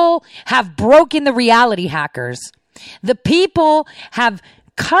people have broken the reality hackers. The people have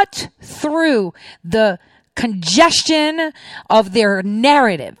cut through the congestion of their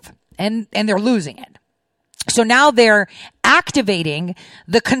narrative, and they're losing it. So now they're activating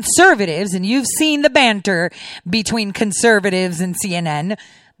the conservatives, and you've seen the banter between conservatives and CNN.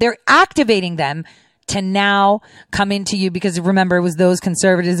 They're activating them to now come into you, because remember, it was those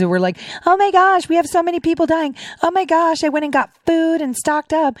conservatives who were like, oh my gosh, we have so many people dying. Oh my gosh, I went and got food and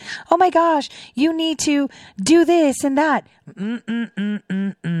stocked up. Oh my gosh, you need to do this and that.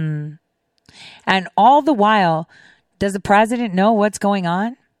 And all the while, does the president know what's going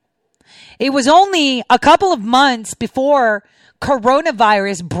on? It was only a couple of months before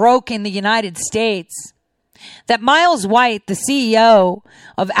coronavirus broke in the United States that Miles White, the CEO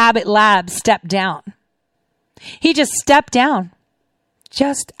of Abbott Labs, stepped down. He just stepped down,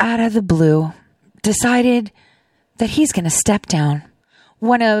 just out of the blue, decided that he's going to step down.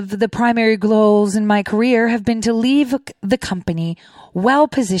 One of the primary goals in my career have been to leave the company well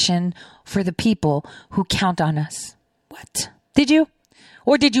positioned for the people who count on us. What? Did you?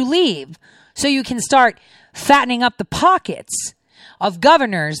 Or did you leave so you can start fattening up the pockets of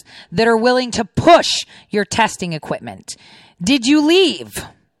governors that are willing to push your testing equipment? Did you leave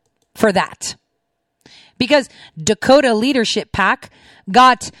for that? Because Dakota Leadership PAC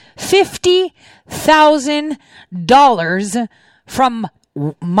got $50,000 from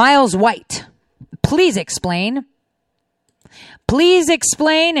Miles White Please explain. Please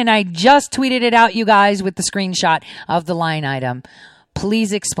explain. And I just tweeted it out, you guys, with the screenshot of the line item.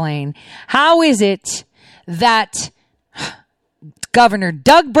 Please explain. How is it that Governor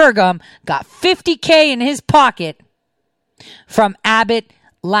Doug Burgum got $50K in his pocket from Abbott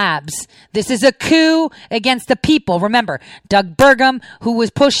Labs? This is a coup against the people. Remember, Doug Burgum, who was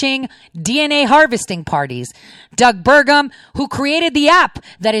pushing DNA harvesting parties. Doug Burgum, who created the app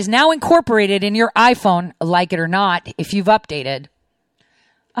that is now incorporated in your iPhone, like it or not, if you've updated.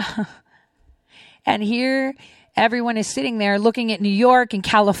 And here, everyone is sitting there looking at New York and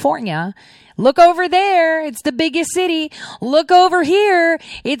California. Look over there. It's the biggest city. Look over here.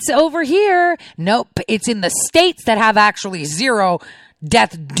 It's over here. Nope. It's in the states that have actually zero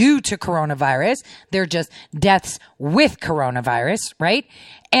death due to coronavirus. They're just deaths with coronavirus, right?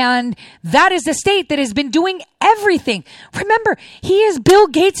 And that is the state that has been doing everything. Remember, he is Bill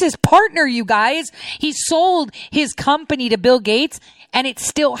Gates' partner, you guys. He sold his company to Bill Gates, and it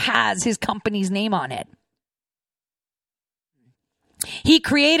still has his company's name on it. He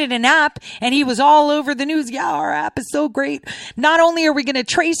created an app and he was all over the news. Yeah, our app is so great. Not only are we going to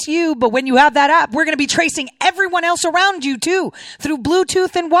trace you, but when you have that app, we're going to be tracing everyone else around you too through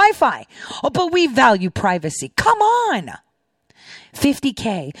Bluetooth and Wi-Fi. Oh, but we value privacy. Come on.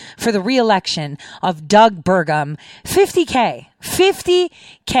 $50K for the re-election of Doug Burgum. $50K.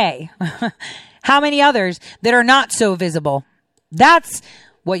 $50K. How many others that are not so visible? That's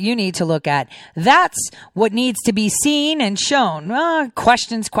what you need to look at. That's what needs to be seen and shown.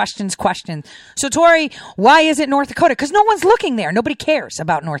 Questions. So, Tori, why is it North Dakota? Because no one's looking there. Nobody cares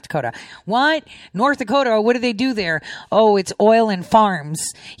about North Dakota. What? North Dakota, what do they do there? Oh, it's oil and farms.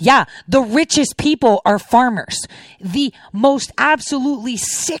 Yeah, the richest people are farmers. The most absolutely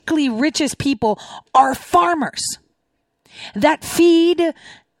sickly richest people are farmers that feed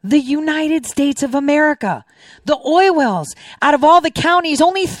the United States of America. The oil wells, out of all the counties,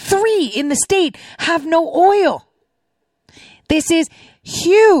 only 3 in the state have no oil. This is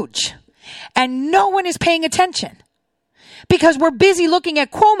huge. And no one is paying attention because we're busy looking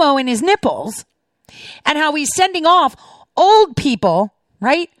at Cuomo and his nipples and how he's sending off old people,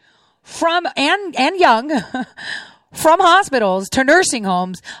 right? And young from hospitals to nursing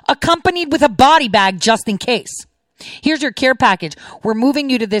homes, accompanied with a body bag just in case. Here's your care package. We're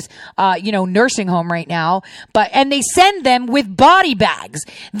moving you to this, nursing home right now, and they send them with body bags.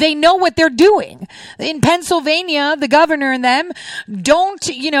 They know what they're doing. In Pennsylvania, the governor and them don't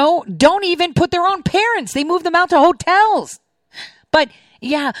even put their own parents. They move them out to hotels. But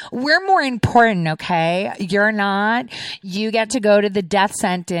yeah, we're more important, okay? You're not. You get to go to the death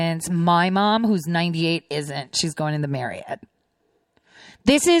sentence. My mom, who's 98, isn't. She's going to the Marriott.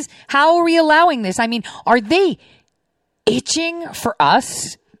 This is, how are we allowing this? I mean, are they itching for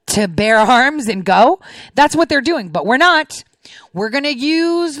us to bear arms and go? That's what they're doing, but we're not. We're going to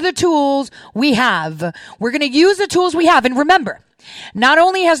use the tools we have. And remember, not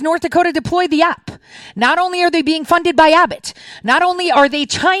only has North Dakota deployed the app, not only are they being funded by Abbott, not only are they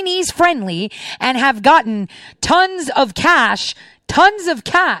Chinese friendly and have gotten tons of cash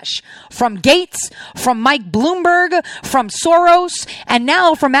from Gates, from Mike Bloomberg, from Soros, and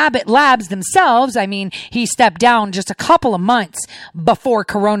now from Abbott Labs themselves. I mean, he stepped down just a couple of months before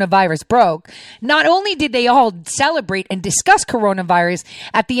coronavirus broke. Not only did they all celebrate and discuss coronavirus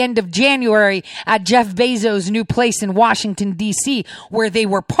at the end of January at Jeff Bezos' new place in Washington, D.C., where they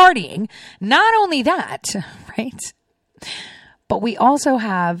were partying, not only that, right? But we also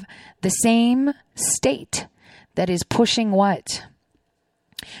have the same state that is pushing what?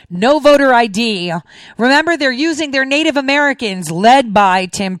 No voter ID. Remember, they're using their Native Americans, led by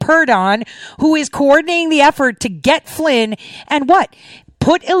Tim Purdon, who is coordinating the effort to get Flynn and what?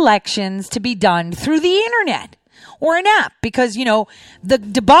 Put elections to be done through the internet or an app, because, the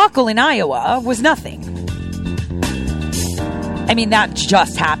debacle in Iowa was nothing. I mean, that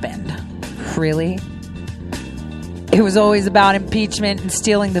just happened. Really? It was always about impeachment and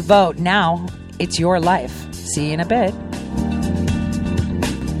stealing the vote. Now it's your life. See you in a bit.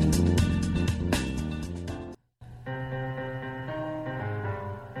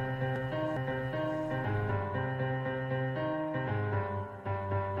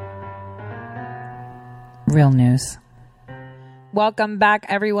 Real news. Welcome back,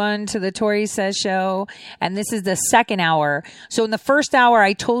 everyone, to the Tori Says Show. And this is the second hour. So in the first hour,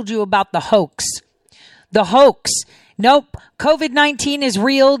 I told you about the hoax. The hoax. Nope. COVID-19 is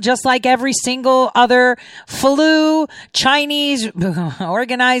real, just like every single other flu, Chinese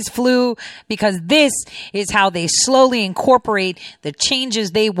organized flu, because this is how they slowly incorporate the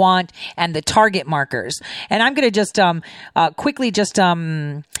changes they want and the target markers. And I'm going to just quickly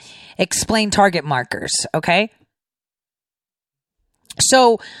explain target markers. Okay.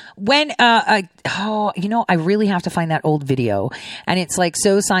 So when, I really have to find that old video, and it's like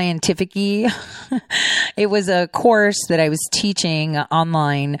so scientific-y. It was a course that I was teaching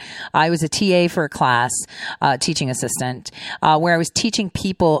online. I was a TA for a class, teaching assistant, where I was teaching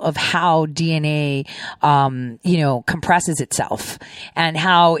people of how DNA, compresses itself and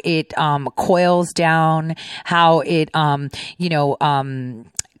how it, coils down, how it,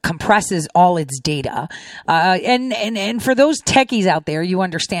 compresses all its data. And for those techies out there, you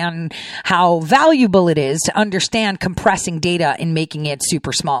understand how valuable it is to understand compressing data and making it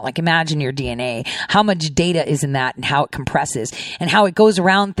super small. Like imagine your DNA, how much data is in that and how it compresses and how it goes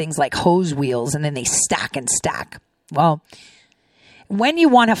around things like hose wheels and then they stack and stack. Well, when you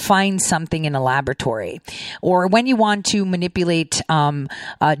want to find something in a laboratory or when you want to manipulate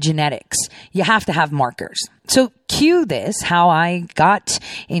genetics, you have to have markers. So cue this, how I got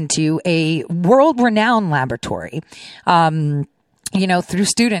into a world-renowned laboratory, through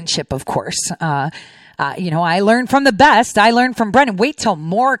studentship, of course. I learned from the best. I learned from Brennan. Wait till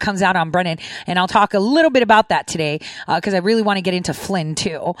more comes out on Brennan, and I'll talk a little bit about that today because I really want to get into Flynn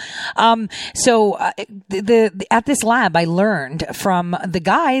too. At this lab, I learned from the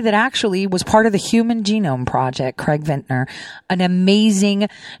guy that actually was part of the Human Genome Project, Craig Ventnor, an amazing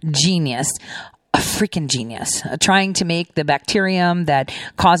genius. A freaking genius, trying to make the bacterium that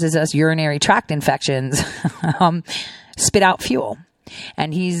causes us urinary tract infections spit out fuel.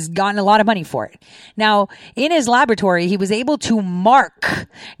 And he's gotten a lot of money for it. Now, in his laboratory, he was able to mark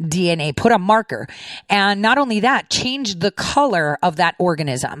DNA, put a marker. And not only that, changed the color of that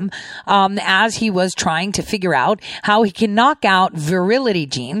organism as he was trying to figure out how he can knock out virility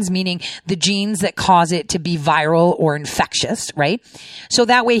genes, meaning the genes that cause it to be viral or infectious, right? So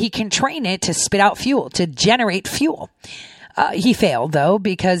that way he can train it to spit out fuel, to generate fuel. He failed though,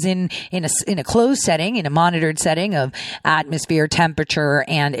 because in a closed setting, in a monitored setting of atmosphere, temperature,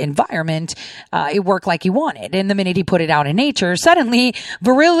 and environment, it worked like he wanted. And the minute he put it out in nature, suddenly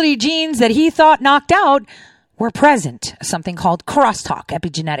virility genes that he thought knocked out were present. Something called crosstalk,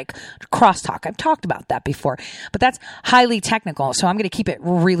 epigenetic crosstalk. I've talked about that before, but that's highly technical. So I'm going to keep it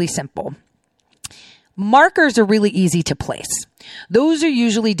really simple. Markers are really easy to place. Those are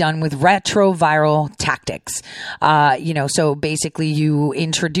usually done with retroviral tactics. So basically you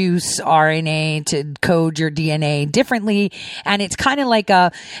introduce RNA to code your DNA differently. And it's kind of like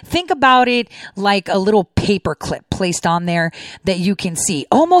think about it like a little paper clip placed on there that you can see.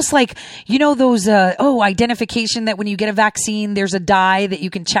 Almost like, those, identification that when you get a vaccine, there's a dye that you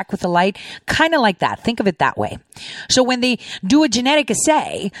can check with a light. Kind of like that. Think of it that way. So when they do a genetic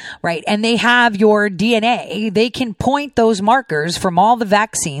assay, right, and they have your DNA, they can point those markers from all the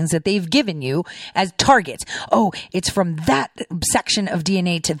vaccines that they've given you as targets. Oh, it's from that section of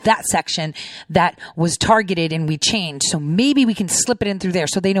DNA to that section that was targeted and we changed. So maybe we can slip it in through there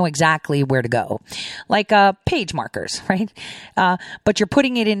so they know exactly where to go. Like page markers, right? But you're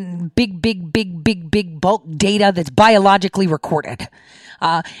putting it in big bulk data that's biologically recorded.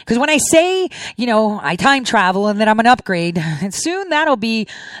 Because when I say, I time travel and then I'm an upgrade, and soon that'll be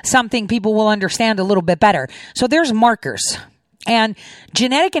something people will understand a little bit better. So there's markers. And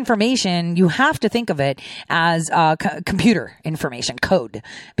genetic information, you have to think of it as computer information, code,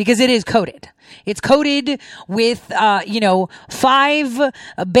 because it is coded. It's coded with, 5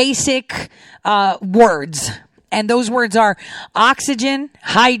 basic words. And those words are oxygen,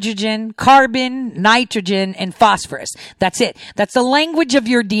 hydrogen, carbon, nitrogen, and phosphorus. That's it. That's the language of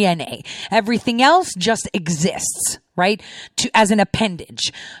your DNA. Everything else just exists, right? As an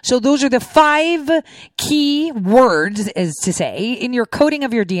appendage. So those are the 5 key words, as to say, in your coding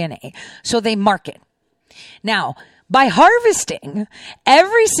of your DNA. So they mark it. Now, by harvesting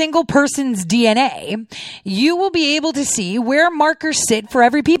every single person's DNA, you will be able to see where markers sit for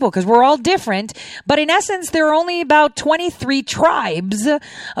every people, because we're all different. But in essence, there are only about 23 tribes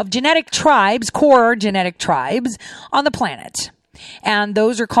of genetic tribes, core genetic tribes on the planet. And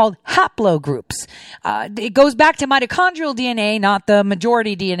those are called haplogroups. It goes back to mitochondrial DNA, not the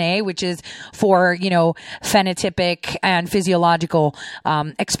majority DNA, which is for, phenotypic and physiological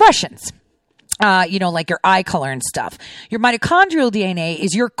expressions. Like your eye color and stuff. Your mitochondrial DNA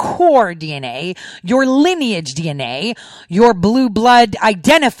is your core DNA, your lineage DNA, your blue blood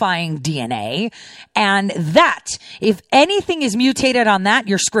identifying DNA. And that, if anything is mutated on that,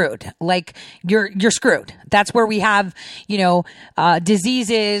 you're screwed. Like you're screwed. That's where we have,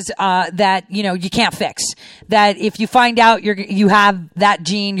 diseases, that, you can't fix. That if you find out you have that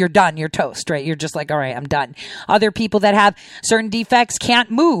gene, you're done. You're toast, right? You're just like, all right, I'm done. Other people that have certain defects can't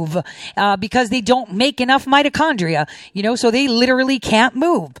move, because they don't make enough mitochondria, so they literally can't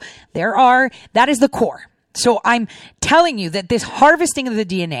move. That is the core. So I'm telling you that this harvesting of the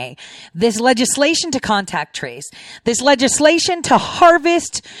DNA, this legislation to contact trace, this legislation to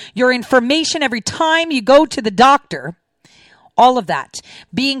harvest your information every time you go to the doctor, all of that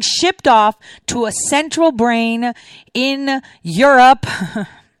being shipped off to a central brain in Europe,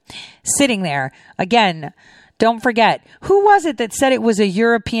 sitting there. Again, don't forget, who was it that said it was a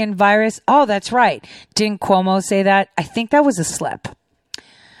European virus? Oh, that's right. Didn't Cuomo say that? I think that was a slip.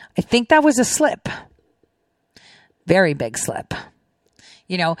 Very big slip.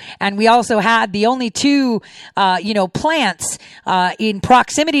 And we also had the only two, plants in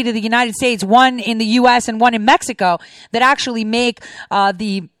proximity to the United States, one in the U.S. and one in Mexico, that actually make a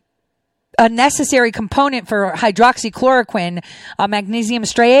necessary component for hydroxychloroquine, magnesium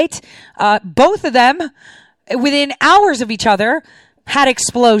striate. Both of them, within hours of each other, had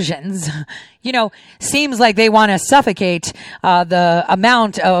explosions. Seems like they want to suffocate the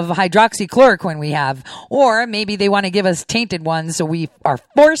amount of hydroxychloroquine we have. Or maybe they want to give us tainted ones, so we are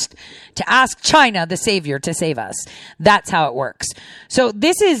forced to ask China, the savior, to save us. That's how it works. So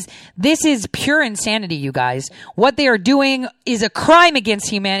this is pure insanity, you guys. What they are doing is a crime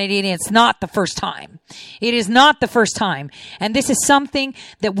against humanity, and it's not the first time. It is not the first time. And this is something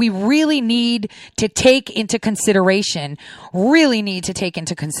that we really need to take into consideration.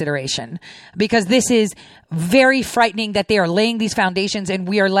 Because this is very frightening that they are laying these foundations and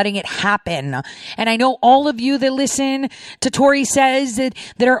we are letting it happen. And I know all of you that listen to Tori Says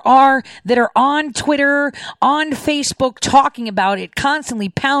that are on Twitter, on Facebook, talking about it, constantly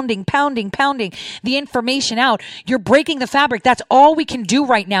pounding the information out. You're breaking the fabric. That's all we can do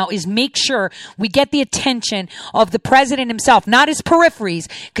right now, is make sure we get the attention of the president himself, not his peripheries.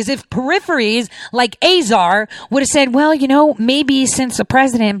 Because if peripheries like Azar would have said, well, maybe since the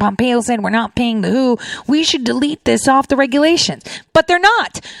president, Pompeo, said we're not paying the WHO, we should delete this off the regulations. But they're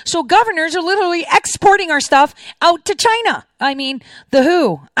not. So governors are literally exporting our stuff out to China. I mean, the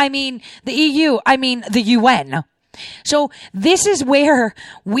WHO. I mean, the EU. I mean, the UN. So this is where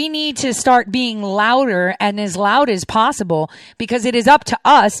we need to start being louder and as loud as possible, because it is up to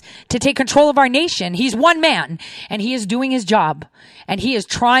us to take control of our nation. He's one man and he is doing his job, and he is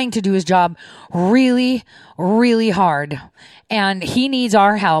trying to do his job really, really hard. And he needs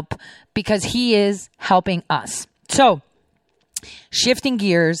our help because he is helping us. So, shifting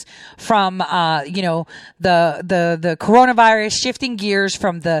gears from the coronavirus, shifting gears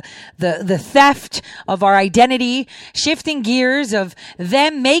from the theft of our identity, shifting gears of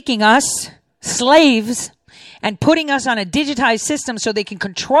them making us slaves and putting us on a digitized system so they can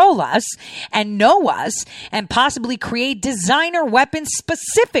control us and know us and possibly create designer weapons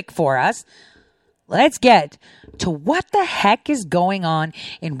specific for us. Let's get to what the heck is going on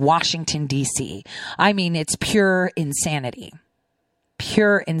in Washington, D.C. I mean, it's pure insanity.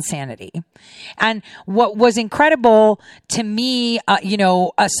 Pure insanity. And what was incredible to me,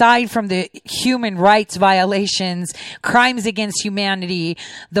 aside from the human rights violations, crimes against humanity,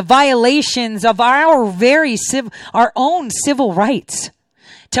 the violations of our own civil rights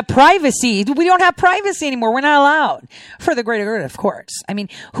to privacy. We don't have privacy anymore. We're not allowed. For the greater good, of course. I mean,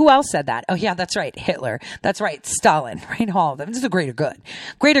 who else said that? Oh, yeah, that's right. Hitler. That's right. Stalin. Right? All of them. This is the greater good.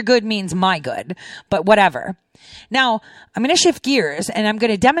 Greater good means my good, but whatever. Now, I'm going to shift gears and I'm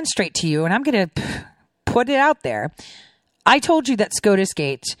going to demonstrate to you, and I'm going to put it out there. I told you that SCOTUS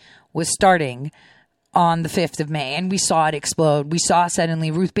Gate was starting on the 5th of May, and we saw it explode. We saw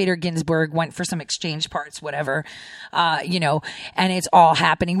suddenly Ruth Bader Ginsburg went for some exchange parts, whatever, and it's all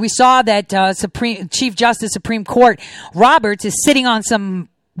happening. We saw that Chief Justice Supreme Court Roberts is sitting on some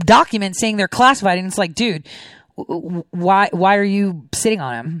documents saying they're classified, and it's like, dude, why are you sitting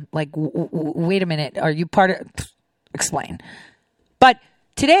on them? Like, wait a minute, are you part of? Explain. But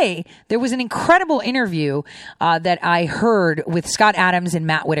today, there was an incredible interview that I heard with Scott Adams and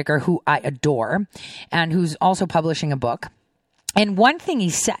Matt Whitaker, who I adore, and who's also publishing a book. And one thing he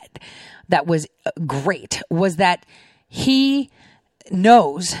said that was great was that he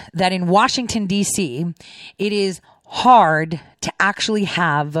knows that in Washington, D.C., it is hard to actually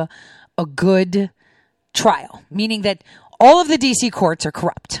have a good trial, meaning that all of the D.C. courts are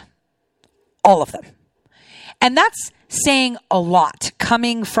corrupt. All of them. And that's saying a lot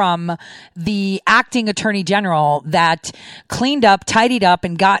coming from the acting attorney general that cleaned up, tidied up,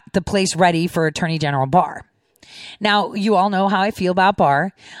 and got the place ready for Attorney General Barr. Now, you all know how I feel about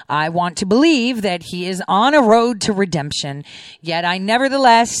Barr. I want to believe that he is on a road to redemption, yet I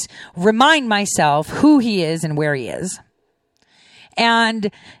nevertheless remind myself who he is and where he is.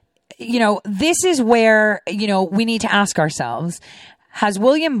 And, this is where, we need to ask ourselves, has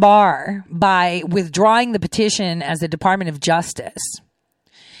William Barr, by withdrawing the petition as the Department of Justice,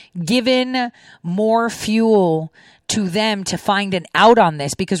 given more fuel to them to find an out on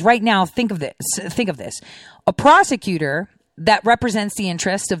this? Because right now, think of this. A prosecutor that represents the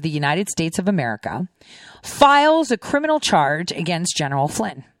interests of the United States of America files a criminal charge against General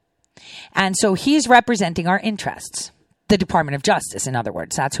Flynn. And so he's representing our interests. The Department of Justice, in other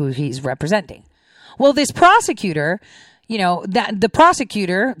words, that's who he's representing. Well, this prosecutor, the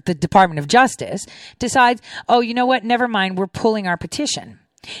Department of Justice decides, oh, you know what? Never mind. We're pulling our petition.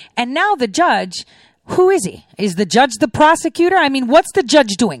 And now the judge, who is he? Is the judge the prosecutor? I mean, what's the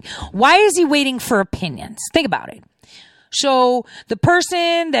judge doing? Why is he waiting for opinions? Think about it. So the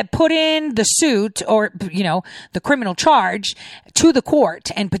person that put in the suit or, the criminal charge to the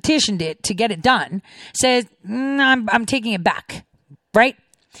court and petitioned it to get it done says, I'm taking it back. Right?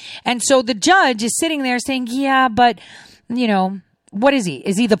 And so the judge is sitting there saying, yeah, but, what is he?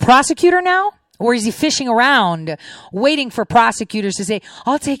 Is he the prosecutor now? Or is he fishing around waiting for prosecutors to say,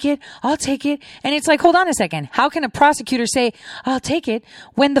 I'll take it. And it's like, hold on a second. How can a prosecutor say, I'll take it,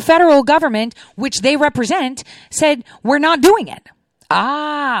 when the federal government, which they represent, said, we're not doing it?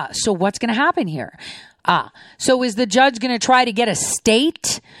 So what's going to happen here? So is the judge going to try to get a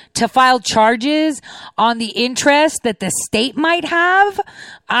state to file charges on the interest that the state might have?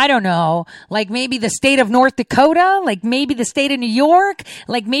 I don't know. Like maybe the state of North Dakota, like maybe the state of New York,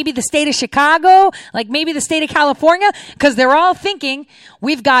 like maybe the state of Chicago, like maybe the state of California, because they're all thinking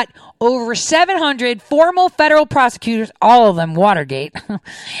we've got over 700 formal federal prosecutors, all of them Watergate.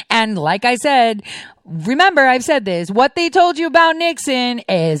 And like I said, remember I've said this, what they told you about Nixon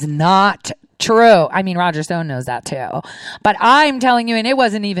is not true. I mean, Roger Stone knows that too. But I'm telling you, and it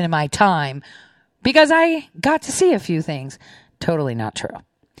wasn't even in my time, because I got to see a few things. Totally not true.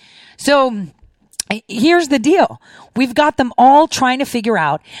 So here's the deal. We've got them all trying to figure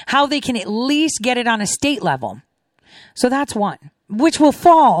out how they can at least get it on a state level. So that's one, which will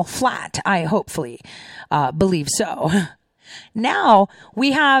fall flat. I hopefully believe so. Now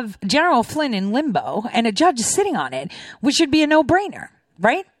we have General Flynn in limbo and a judge sitting on it, which should be a no-brainer,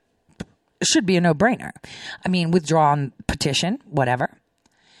 right? Should be a no-brainer. I mean, withdrawn petition, whatever.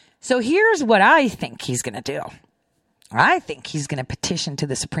 So here's what I think he's going to do. I think he's going to petition to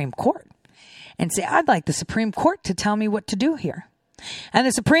the Supreme Court and say, I'd like the Supreme Court to tell me what to do here. And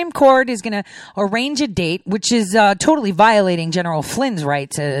the Supreme Court is going to arrange a date, which is totally violating General Flynn's right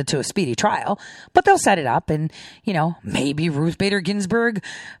to a speedy trial. But they'll set it up and, maybe Ruth Bader Ginsburg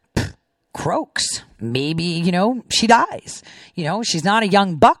croaks. Maybe, she dies. She's not a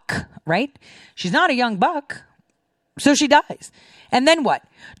young buck, right? She's not a young buck. So she dies. And then what?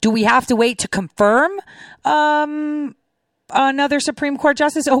 Do we have to wait to confirm another Supreme Court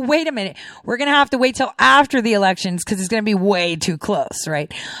justice? Oh, wait a minute. We're going to have to wait till after the elections because it's going to be way too close,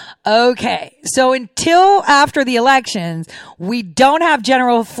 right? Okay. So until after the elections, we don't have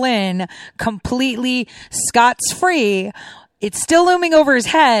General Flynn completely scot-free. It's still looming over his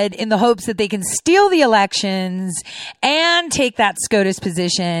head in the hopes that they can steal the elections and take that SCOTUS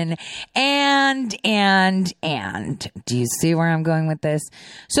position and. Do you see where I'm going with this?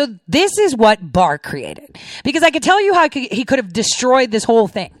 So this is what Barr created. Because I could tell you how he could have destroyed this whole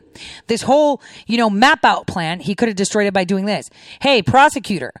thing. This whole, map out plan, he could have destroyed it by doing this. Hey,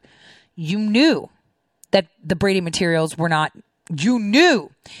 prosecutor, you knew that the Brady materials were not. You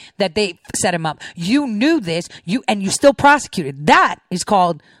knew that they set him up. You knew this, and you still prosecuted. That is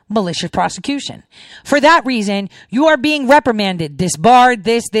called malicious prosecution. For that reason, you are being reprimanded, disbarred,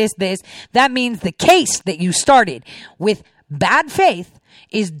 this. That means the case that you started with bad faith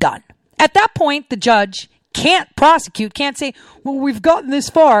is done. At that point, the judge can't prosecute, can't say, well, we've gotten this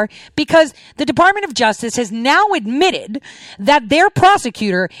far, because the Department of Justice has now admitted that their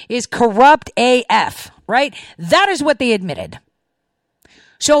prosecutor is corrupt AF, right? That is what they admitted.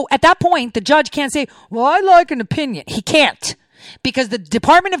 So at that point, the judge can't say, well, I like an opinion. He can't, because the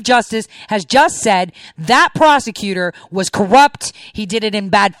Department of Justice has just said that prosecutor was corrupt. He did it in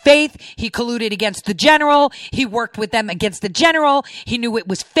bad faith. He colluded against the general. He worked with them against the general. He knew it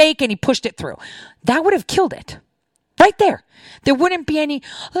was fake and he pushed it through. That would have killed it. Right there. There wouldn't be any,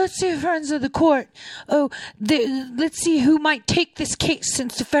 let's see, friends of the court. Let's see who might take this case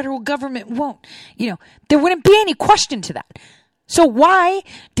since the federal government won't. There wouldn't be any question to that. So why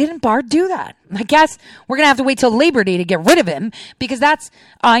didn't Barr do that? I guess we're going to have to wait till Labor Day to get rid of him, because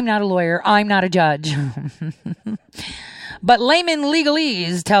I'm not a lawyer. I'm not a judge. But layman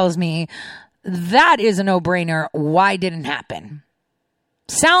legalese tells me that is a no-brainer. Why didn't happen?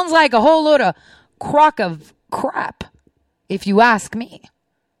 Sounds like a whole load of crock of crap, if you ask me.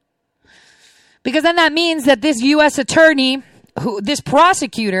 Because then that means that this U.S. attorney this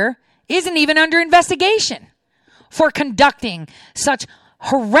prosecutor isn't even under investigation for conducting such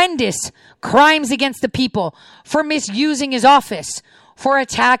horrendous crimes against the people, for misusing his office, for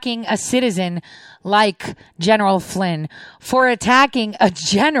attacking a citizen like General Flynn, for attacking a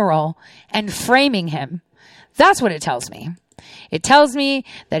general and framing him. That's what it tells me. It tells me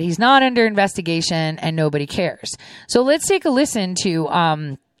that he's not under investigation and nobody cares. So let's take a listen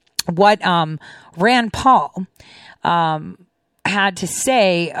to what Rand Paul had to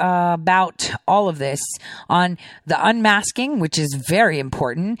say about all of this on the unmasking, which is very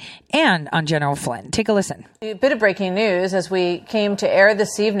important, and on General Flynn. Take a listen. A bit of breaking news as we came to air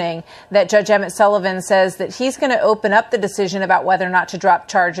this evening that Judge Emmett Sullivan says that he's going to open up the decision about whether or not to drop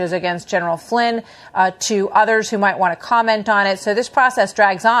charges against General Flynn to others who might want to comment on it. So this process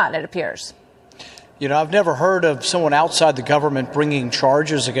drags on, it appears. You know, I've never heard of someone outside the government bringing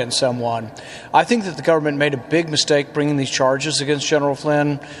charges against someone. I think that the government made a big mistake bringing these charges against General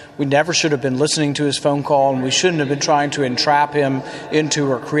Flynn. We never should have been listening to his phone call, and we shouldn't have been trying to entrap him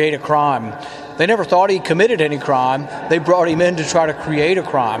into or create a crime. They never thought he committed any crime. They brought him in to try to create a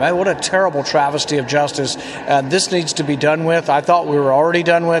crime. What a terrible travesty of justice. This needs to be done with. I thought we were already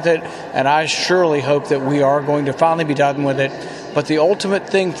done with it, and I surely hope that we are going to finally be done with it. But the ultimate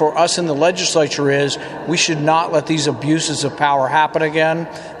thing for us in the legislature is we should not let these abuses of power happen again.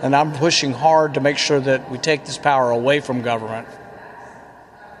 And I'm pushing hard to make sure that we take this power away from government.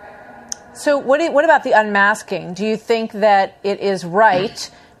 So what about the unmasking? Do you think that it is right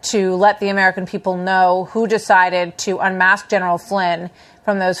to let the American people know who decided to unmask General Flynn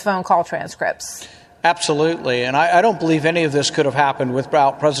from those phone call transcripts? Absolutely. And I don't believe any of this could have happened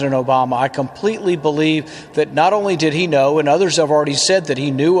without President Obama. I completely believe that not only did he know, and others have already said that he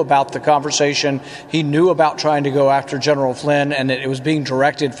knew about the conversation, he knew about trying to go after General Flynn, and that it was being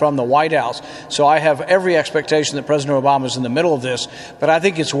directed from the White House. So I have every expectation that President Obama is in the middle of this. But I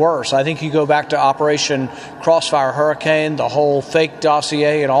think it's worse. I think you go back to Operation Crossfire Hurricane, the whole fake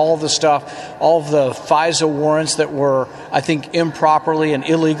dossier and all of the stuff, all of the FISA warrants that were, I think, improperly and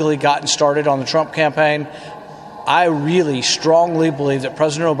illegally gotten started on the Trump campaign. I really strongly believe that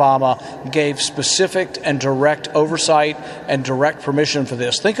President Obama gave specific and direct oversight and direct permission for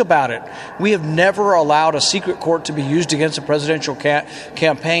this. Think about it. We have never allowed a secret court to be used against a presidential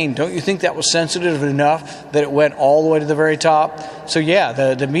campaign. Don't you think that was sensitive enough that it went all the way to the very top? So,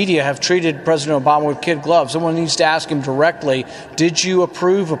 yeah, the media have treated President Obama with kid gloves. Someone needs to ask him directly, did you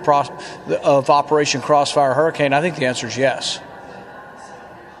approve of Operation Crossfire Hurricane? I think the answer is yes.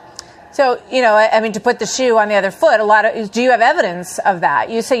 So, to put the shoe on the other foot, do you have evidence of that?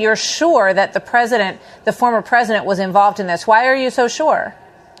 You say you're sure that the former president was involved in this. Why are you so sure?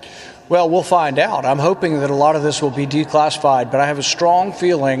 Well, we'll find out. I'm hoping that a lot of this will be declassified, but I have a strong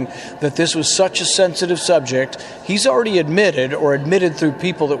feeling that this was such a sensitive subject. He's already admitted through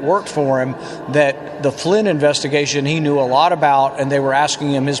people that worked for him that the Flynn investigation he knew a lot about, and they were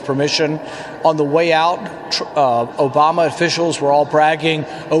asking him his permission. On the way out, Obama officials were all bragging,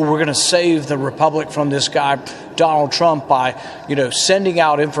 we're going to save the republic from this guy, Donald Trump, by, sending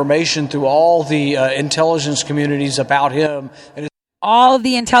out information through all the intelligence communities about him. And all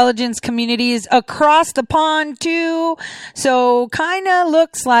the intelligence communities across the pond too. So kind of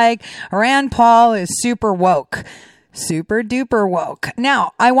looks like Rand Paul is super woke. Super duper woke.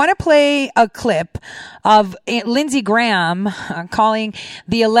 Now, I want to play a clip of Lindsey Graham calling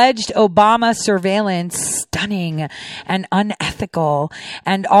the alleged Obama surveillance stunning and unethical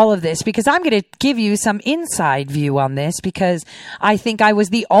and all of this, because I'm going to give you some inside view on this, because I think I was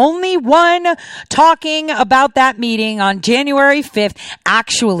the only one talking about that meeting on January 5th.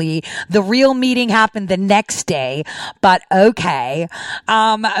 Actually, the real meeting happened the next day, but okay.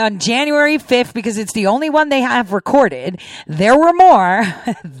 On January 5th, because it's the only one they have recorded. There were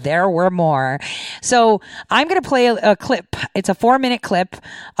more. So I'm going to play a clip. It's a 4-minute clip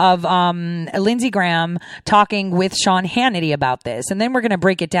of Lindsey Graham talking with Sean Hannity about this. And then we're going to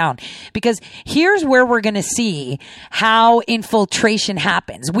break it down, because here's where we're going to see how infiltration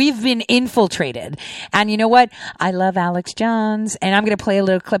happens. We've been infiltrated. And you know what? I love Alex Jones, and I'm going to play a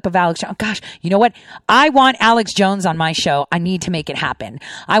little clip of Alex Jones. Gosh, you know what? I want Alex Jones on my show. I need to make it happen.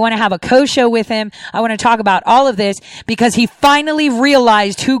 I want to have a co-show with him. I want to talk about all of this, because he finally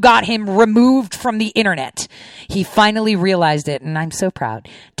realized who got him removed from the internet. He finally realized it, and I'm so proud.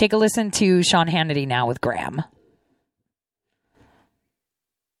 Take a listen to Sean Hannity now with Graham.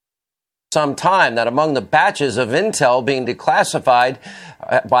 Some time that among the batches of intel being declassified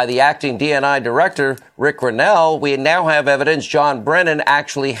by the acting DNI director, Rick Grinnell, we now have evidence John Brennan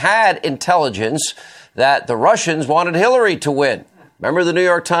actually had intelligence that the Russians wanted Hillary to win. Remember, the New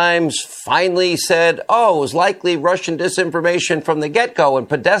York Times finally said, it was likely Russian disinformation from the get-go. And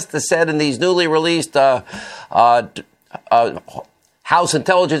Podesta said in these newly released House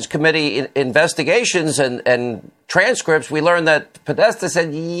Intelligence Committee investigations and transcripts, we learned that Podesta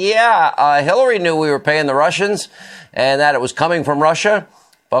said, Hillary knew we were paying the Russians and that it was coming from Russia.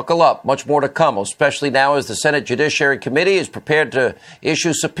 Buckle up. Much more to come, especially now as the Senate Judiciary Committee is prepared to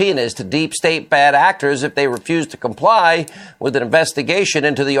issue subpoenas to deep state bad actors if they refuse to comply with an investigation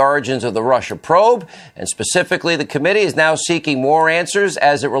into the origins of the Russia probe. And specifically, the committee is now seeking more answers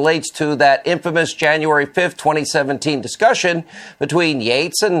as it relates to that infamous January 5th, 2017 discussion between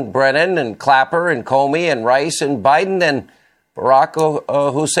Yates and Brennan and Clapper and Comey and Rice and Biden and Barack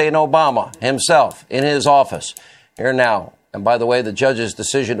Hussein Obama himself in his office. Here now. And by the way, the judge's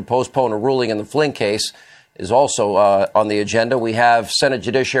decision to postpone a ruling in the Flynn case is also on the agenda. We have Senate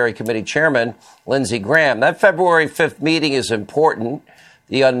Judiciary Committee Chairman Lindsey Graham. That February 5th meeting is important.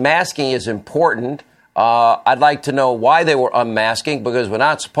 The unmasking is important. I'd like to know why they were unmasking, because we're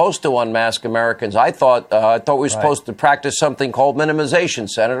not supposed to unmask Americans. I thought we were supposed to practice something called minimization,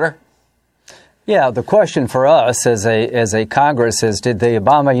 Senator. Yeah, the question for us as a Congress is, did the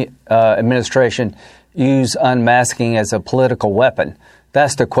Obama administration use unmasking as a political weapon?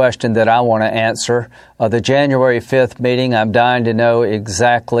 That's the question that I want to answer. The January 5th meeting, I'm dying to know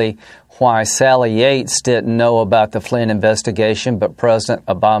exactly why Sally Yates didn't know about the Flynn investigation, but President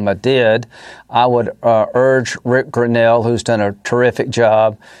Obama did. I would urge Rick Grinnell, who's done a terrific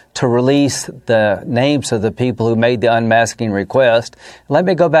job, to release the names of the people who made the unmasking request. Let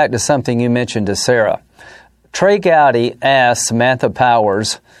me go back to something you mentioned to Sarah. Trey Gowdy asked Samantha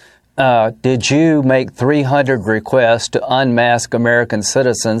Powers, did you make 300 requests to unmask American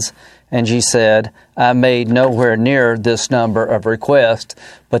citizens? And she said, I made nowhere near this number of requests,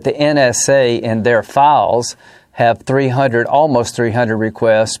 but the NSA in their files have almost 300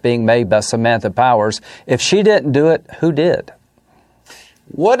 requests being made by Samantha Powers. If she didn't do it, who did?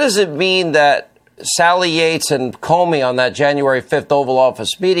 What does it mean that Sally Yates and Comey on that January 5th Oval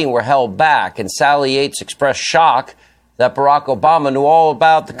Office meeting were held back, and Sally Yates expressed shock that Barack Obama knew all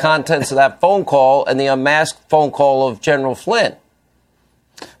about the contents of that phone call and the unmasked phone call of General Flynn?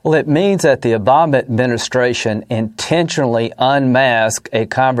 Well, it means that the Obama administration intentionally unmasked a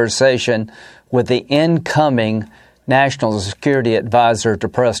conversation with the incoming National Security Advisor to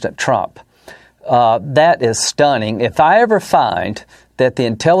President Trump. That is stunning. If I ever find that the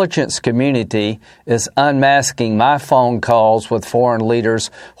intelligence community is unmasking my phone calls with foreign leaders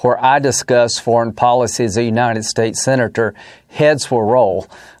where I discuss foreign policy as a United States Senator, heads will roll.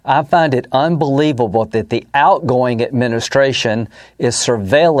 I find it unbelievable that the outgoing administration is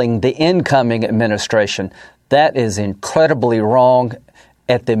surveilling the incoming administration. That is incredibly wrong,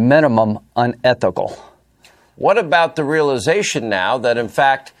 at the minimum unethical. What about the realization now that, in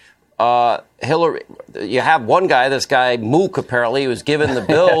fact, Hillary, you have one guy, this guy Mook, apparently, was given the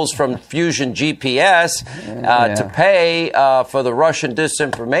bills from Fusion GPS to pay for the Russian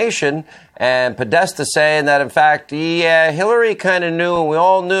disinformation, and Podesta saying that, in fact, Hillary kind of knew, and we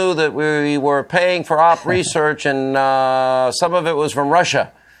all knew that we were paying for op research, and some of it was from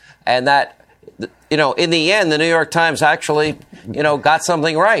Russia, and that, in the end, the New York Times actually, got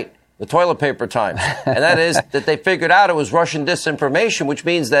something right. The toilet paper Times. And that is that they figured out it was Russian disinformation, which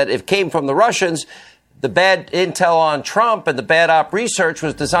means that if it came from the Russians, the bad intel on Trump and the bad op research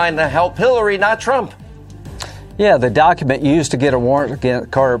was designed to help Hillary, not Trump. Yeah, the document used to get a warrant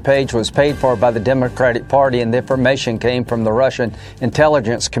against Carter Page was paid for by the Democratic Party, and the information came from the Russian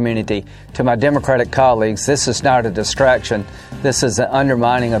intelligence community. To my Democratic colleagues, this is not a distraction. This is an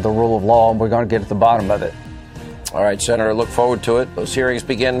undermining of the rule of law, and we're going to get at the bottom of it. All right, Senator, look forward to it. Those hearings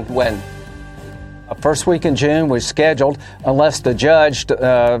begin when? First week in June was scheduled, unless the judge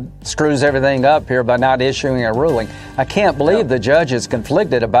screws everything up here by not issuing a ruling. I can't believe the judge is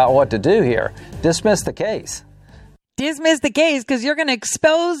conflicted about what to do here. Dismiss the case. Dismiss the case because you're going to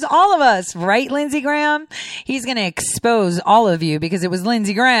expose all of us, right, Lindsey Graham? He's going to expose all of you because it was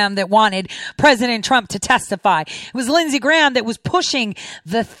Lindsey Graham that wanted President Trump to testify. It was Lindsey Graham that was pushing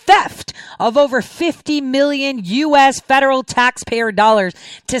the theft of over 50 million U.S. federal taxpayer dollars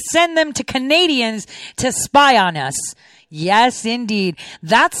to send them to Canadians to spy on us. Yes, indeed.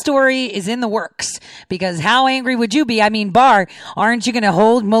 That story is in the works because how angry would you be? I mean, Barr, aren't you going to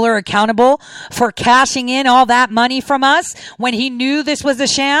hold Mueller accountable for cashing in all that money from us when he knew this was a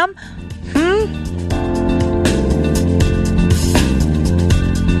sham?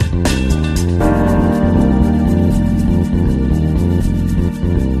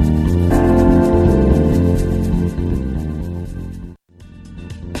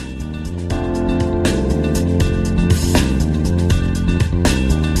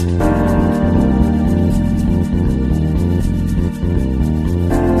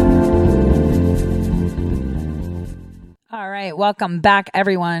 welcome back,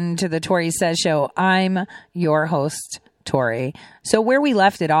 everyone, to the Tori Says Show. I'm your host, Tori. So where we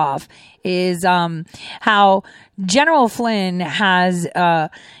left it off is how General Flynn has,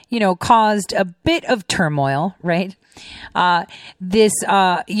 caused a bit of turmoil, right? This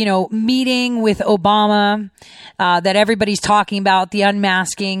meeting with Obama that everybody's talking about, the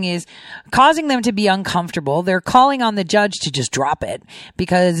unmasking, is causing them to be uncomfortable. They're calling on the judge to just drop it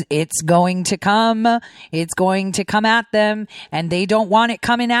because it's going to come at them, and they don't want it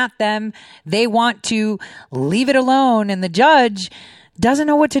coming at them. They want to leave it alone, and the judge doesn't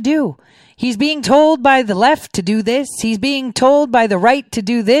know what to do. He's being told by the left to do this. He's being told by the right to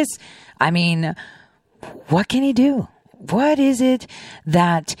do this. I mean, what can he do? What is it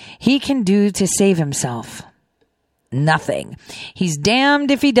that he can do to save himself? Nothing. He's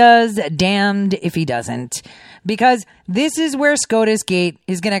damned if he does, damned if he doesn't. Because this is where SCOTUS Gate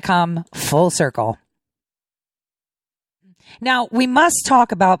is going to come full circle. Now, we must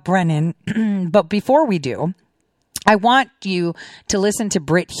talk about Brennan, but before we do, I want you to listen to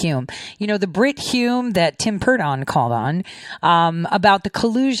Brit Hume. You know, the Brit Hume that Tim Purdon called on about the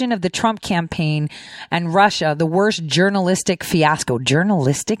collusion of the Trump campaign and Russia, the worst journalistic fiasco.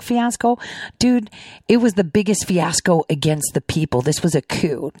 Journalistic fiasco? Dude, it was the biggest fiasco against the people. This was a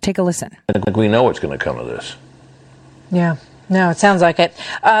coup. Take a listen. I think we know what's going to come of this. Yeah. No, it sounds like it.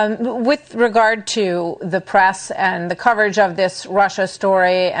 With regard to the press and the coverage of this Russia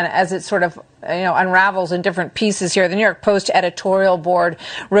story, and as it sort of unravels in different pieces here, the New York Post editorial board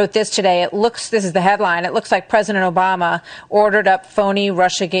wrote this today. This is the headline. It looks like President Obama ordered up phony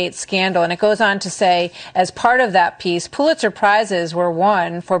Russiagate scandal. And it goes on to say, as part of that piece, Pulitzer Prizes were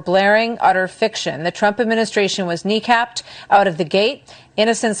won for blaring utter fiction. The Trump administration was kneecapped out of the gate.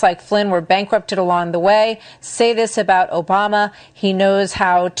 Innocents like Flynn were bankrupted along the way. Say this about Obama: he knows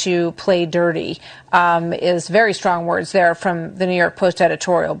how to play dirty. Is very strong words there from the New York Post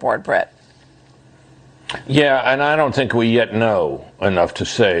editorial board, Britt. Yeah, and I don't think we yet know enough to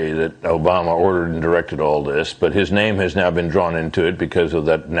say that Obama ordered and directed all this, but his name has now been drawn into it because of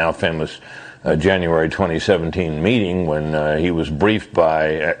that now famous January 2017 meeting when he was briefed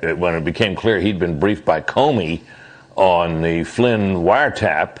when it became clear he'd been briefed by Comey on the Flynn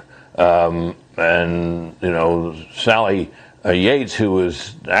wiretap, and Sally Yates, who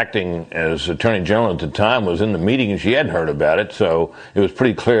was acting as Attorney General at the time, was in the meeting and she hadn't heard about it, so it was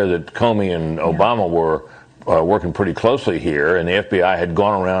pretty clear that Comey and Obama were working pretty closely here, and the FBI had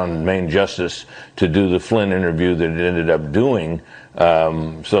gone around Maine Justice to do the Flynn interview that it ended up doing.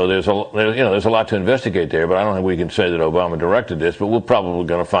 So there's a lot to investigate there, but I don't think we can say that Obama directed this, but we're probably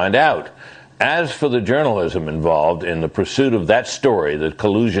going to find out. As for the journalism involved in the pursuit of that story, the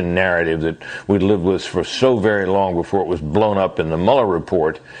collusion narrative that we lived with for so very long before it was blown up in the Mueller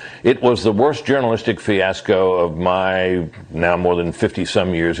report, it was the worst journalistic fiasco of my now more than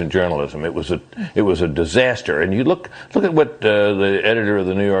 50-some years in journalism. It was a disaster. And you look at what the editor of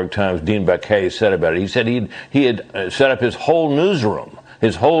the New York Times, Dean Baquet, said about it. He said he had set up his whole newsroom,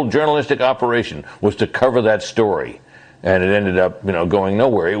 his whole journalistic operation was to cover that story. And it ended up, going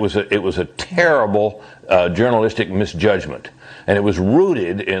nowhere. It was a terrible journalistic misjudgment, and it was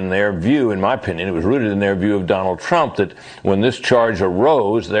rooted in their view. In my opinion, it was rooted in their view of Donald Trump. That when this charge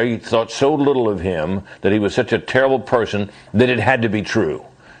arose, they thought so little of him, that he was such a terrible person, that it had to be true.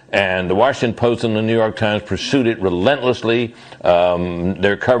 And the Washington Post and the New York Times pursued it relentlessly.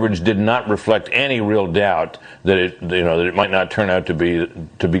 Their coverage did not reflect any real doubt that it might not turn out to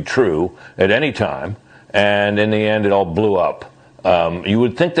be true at any time. And in the end, it all blew up. You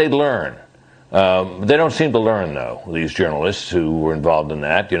would think they'd learn. They don't seem to learn, though, these journalists who were involved in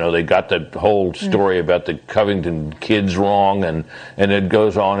that. They got the whole story about the Covington kids wrong, and it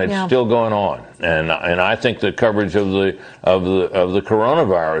goes on. It's still going on. And I think the coverage of the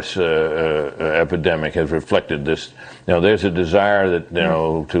coronavirus epidemic has reflected this. There's a desire that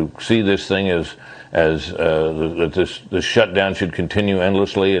to see this thing as that this shutdown should continue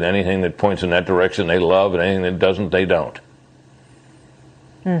endlessly, and anything that points in that direction they love, and anything that doesn't, they don't.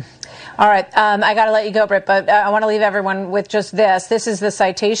 All right. I got to let you go, Britt, but I want to leave everyone with just this. This is the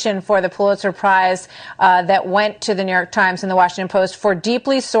citation for the Pulitzer Prize that went to the New York Times and the Washington Post for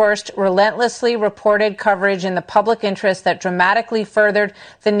deeply sourced, relentlessly reported coverage in the public interest that dramatically furthered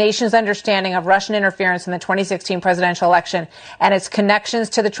the nation's understanding of Russian interference in the 2016 presidential election and its connections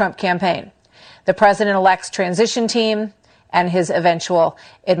to the Trump campaign, the president-elect's transition team, and his eventual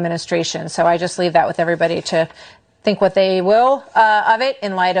administration. So I just leave that with everybody to think what they will of it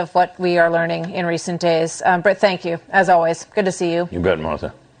in light of what we are learning in recent days. Brett, thank you, as always. Good to see you. You bet,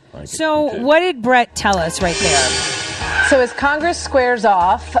 Martha. So what did Brett tell us right there? So as Congress squares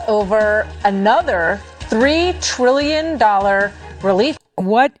off over another $3 trillion relief.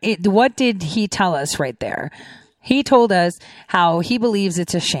 What did he tell us right there? He told us how he believes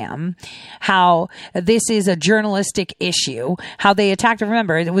it's a sham, how this is a journalistic issue, how they attacked.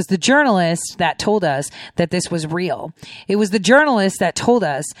 Remember, it was the journalist that told us that this was real. It was the journalist that told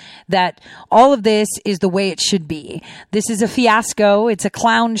us that all of this is the way it should be. This is a fiasco. It's a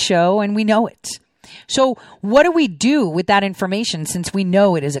clown show, and we know it. So what do we do with that information since we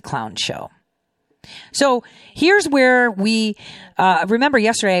know it is a clown show? So here's where we remember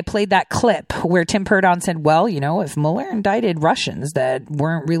yesterday I played that clip where Tim Purdon said, well, you know, if Mueller indicted Russians that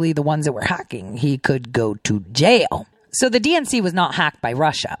weren't really the ones that were hacking, he could go to jail. So the DNC was not hacked by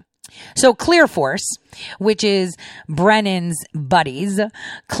Russia. So Clear Force, which is Brennan's buddies,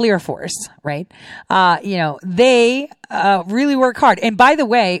 Clear Force, right? They really work hard. And by the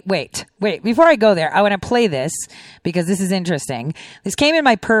way, wait, before I go there, I want to play this because this is interesting. This came in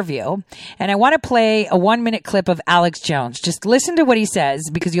my purview, and I want to play a 1-minute clip of Alex Jones. Just listen to what he says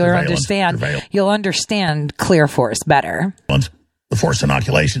because you'll understand Clear Force better. The forced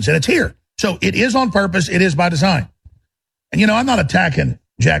inoculations, and it's here. So it is on purpose. It is by design. And, I'm not attacking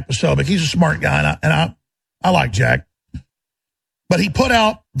Jack Posobiec. He's a smart guy, and I like Jack. But he put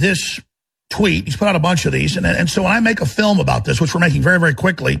out this tweet. He's put out a bunch of these. And so when I make a film about this, which we're making very, very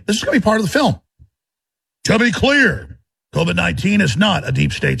quickly, this is going to be part of the film. To be clear, COVID-19 is not a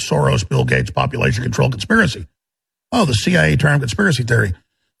deep state Soros, Bill Gates population control conspiracy. Oh, the CIA term conspiracy theory.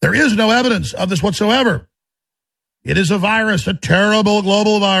 There is no evidence of this whatsoever. It is a virus, a terrible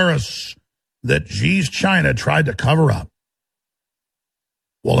global virus that Xi's China tried to cover up.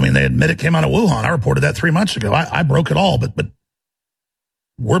 Well, they admit it came out of Wuhan. I reported that 3 months ago. I broke it all, but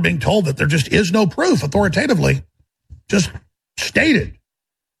we're being told that there just is no proof authoritatively, just stated,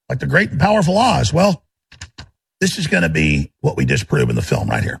 like the great and powerful Oz. Well, this is going to be what we disprove in the film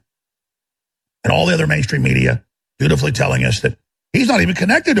right here. And all the other mainstream media dutifully telling us that he's not even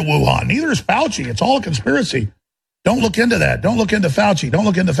connected to Wuhan. Neither is Fauci. It's all a conspiracy. Don't look into that. Don't look into Fauci. Don't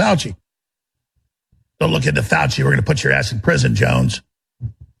look into Fauci. Don't look into Fauci. We're going to put your ass in prison, Jones.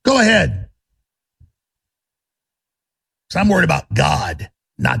 Go ahead. So I'm worried about God,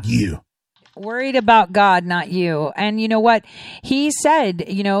 not you. Worried about God, not you. And you know what? He said,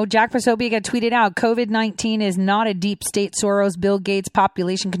 Jack Posobiec had tweeted out, COVID-19 is not a deep state Soros, Bill Gates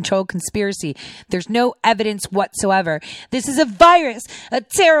population control conspiracy. There's no evidence whatsoever. This is a virus, a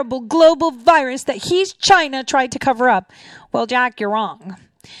terrible global virus that China tried to cover up. Well, Jack, you're wrong.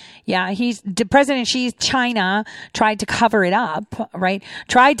 Yeah, President Xi's China tried to cover it up, right?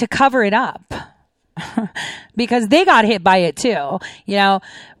 Tried to cover it up because they got hit by it too.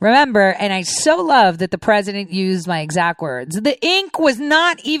 Remember, and I so love that the president used my exact words. The ink was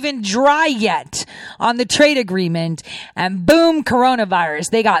not even dry yet on the trade agreement, and boom,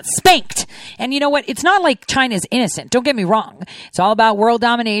 coronavirus. They got spanked. And you know what? It's not like China's innocent. Don't get me wrong. It's all about world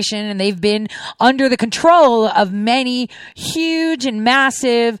domination, and they've been under the control of many huge and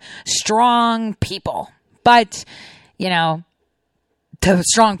massive, strong people. But, the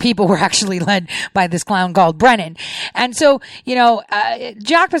strong people were actually led by this clown called Brennan. And so,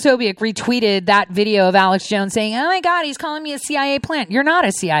 Jack Posobiec retweeted that video of Alex Jones saying, oh my God, he's calling me a CIA plant. You're not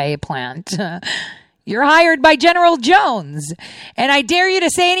a CIA plant. You're hired by General Jones. And I dare you to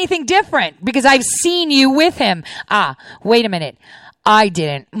say anything different because I've seen you with him. Wait a minute. I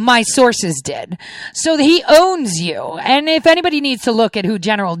didn't. My sources did. So he owns you. And if anybody needs to look at who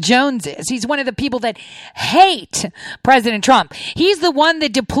General Jones is, he's one of the people that hate President Trump. He's the one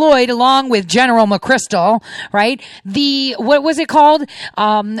that deployed along with General McChrystal, right? What was it called?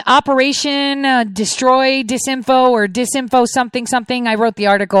 Operation Destroy Disinfo or Disinfo something. I wrote the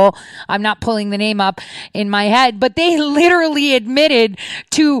article. I'm not pulling the name up in my head, but they literally admitted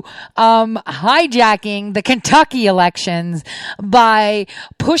to hijacking the Kentucky elections by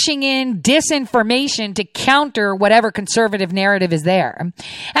pushing in disinformation to counter whatever conservative narrative is there.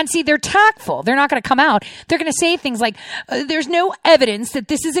 And see, they're tactful. They're not going to come out. They're going to say things like, there's no evidence that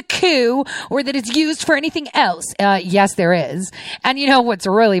this is a coup or that it's used for anything else. Yes, there is. And you know what's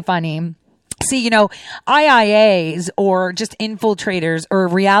really funny? See, IIAs or just infiltrators or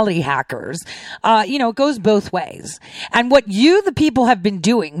reality hackers, it goes both ways. And what you, the people, have been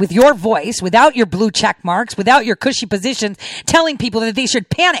doing with your voice, without your blue check marks, without your cushy positions, telling people that they should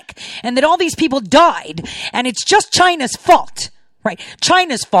panic and that all these people died and it's just China's fault. Right.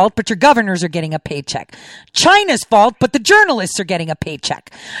 China's fault, but your governors are getting a paycheck. China's fault, but the journalists are getting a paycheck.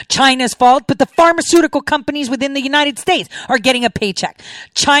 China's fault, but the pharmaceutical companies within the United States are getting a paycheck.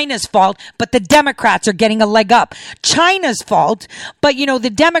 China's fault, but the Democrats are getting a leg up. China's fault, but the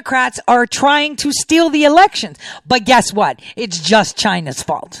Democrats are trying to steal the elections. But guess what? It's just China's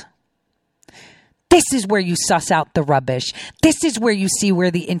fault. This is where you suss out the rubbish. This is where you see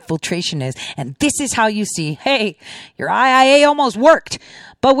where the infiltration is. And this is how you see, hey, your IIA almost worked.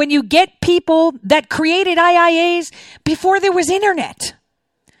 But when you get people that created IIAs before there was internet,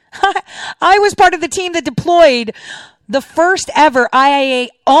 I was part of the team that deployed the first ever IIA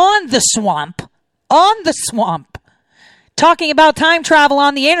on the swamp, talking about time travel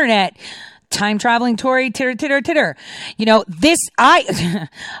on the internet. Time traveling Tory, titter. You know, this, I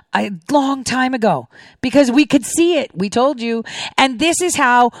long time ago, because we could see it. We told you. And this is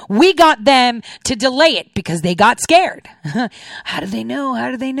how we got them to delay it, because they got scared. How do they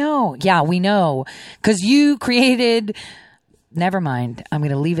know? Yeah, we know. Because you created, never mind. I'm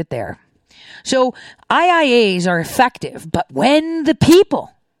going to leave it there. So IIAs are effective, but when the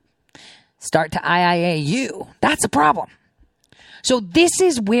people start to IIA you, that's a problem. So this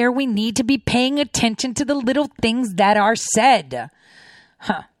is where we need to be paying attention to the little things that are said.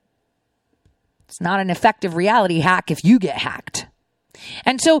 It's not an effective reality hack if you get hacked.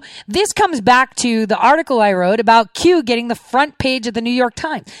 And so this comes back to the article I wrote about Q getting the front page of the New York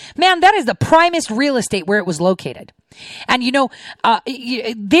Times. Man, that is the primest real estate where it was located. And you know,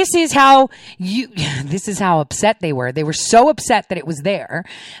 this is how upset they were. They were so upset that it was there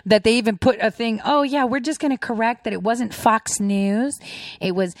that they even put a thing. Oh yeah, we're just going to correct that it wasn't Fox News.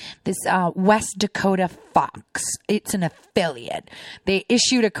 It was this West Dakota Fox. It's an affiliate. They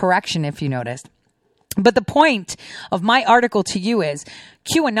issued a correction, if you noticed. But the point of my article to you is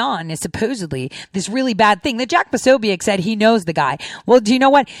QAnon is supposedly this really bad thing that Jack Posobiec said he knows the guy. Well, do you know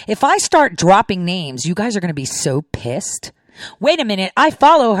what? If I start dropping names, you guys are going to be so pissed. Wait a minute. I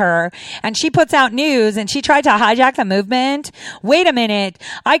follow her and she puts out news and she tried to hijack the movement. Wait a minute.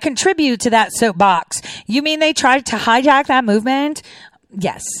 I contribute to that soapbox. You mean they tried to hijack that movement?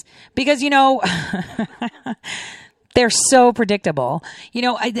 Yes. Because, you know, they're so predictable. You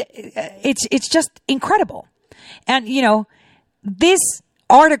know, it's just incredible. And, you know, this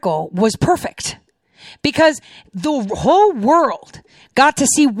article was perfect because the whole world got to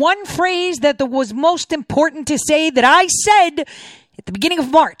see one phrase that was most important to say that I said at the beginning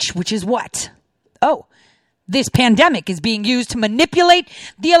of March, which is what? Oh, this pandemic is being used to manipulate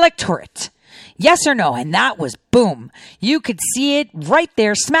the electorate. Yes or no? And that was boom. You could see it right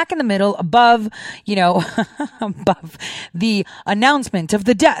there, smack in the middle above, you know, above the announcement of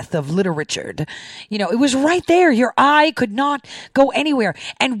the death of Little Richard. You know, it was right there. Your eye could not go anywhere.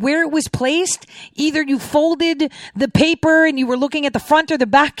 And where it was placed, either you folded the paper and you were looking at the front or the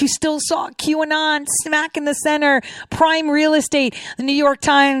back, you still saw QAnon smack in the center, prime real estate, the New York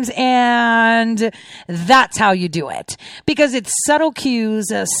Times, and that's how you do it. Because it's subtle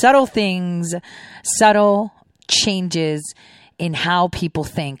cues, subtle things, subtle changes in how people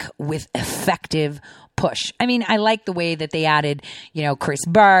think with effective push. I mean, I like the way that they added, you know, Chris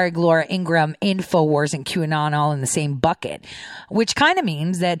Berg, Laura Ingraham, InfoWars, and QAnon all in the same bucket, which kind of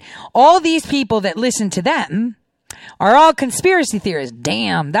means that all these people that listen to them are all conspiracy theorists.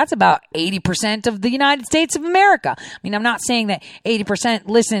 Damn, that's about 80% of the United States of America. I mean, I'm not saying that 80%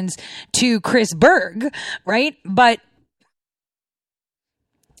 listens to Chris Berg, right? But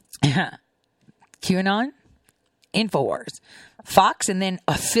QAnon, InfoWars, Fox, and then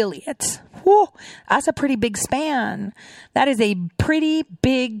affiliates. Whoa, that's a pretty big span. That is a pretty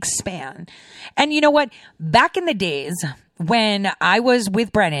big span. And you know what? Back in the days when I was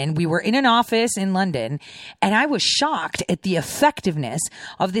with Brennan, we were in an office in London, and I was shocked at the effectiveness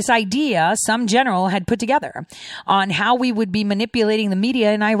of this idea some general had put together on how we would be manipulating the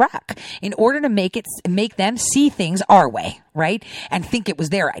media in Iraq in order to make them see things our way, right? And think it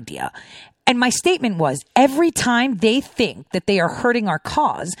was their idea. And my statement was, every time they think that they are hurting our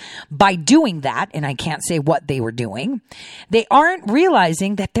cause by doing that, and I can't say what they were doing, they aren't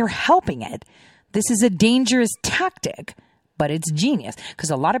realizing that they're helping it. This is a dangerous tactic, but it's genius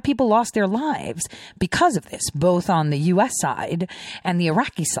because a lot of people lost their lives because of this, both on the U.S. side and the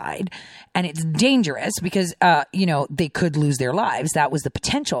Iraqi side. And it's dangerous because, you know, they could lose their lives. That was the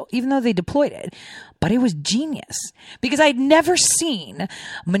potential, even though they deployed it. But it was genius because I'd never seen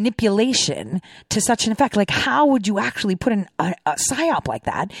manipulation to such an effect. Like, how would you actually put a psyop like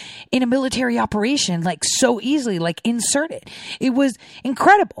that in a military operation, like so easily, like insert it? It was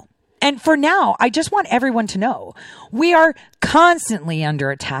incredible. And for now, I just want everyone to know we are constantly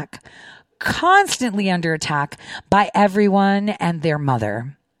under attack by everyone and their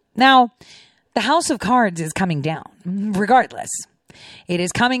mother. Now, the House of Cards is coming down, regardless. It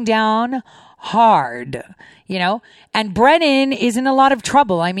is coming down hard, you know, and Brennan is in a lot of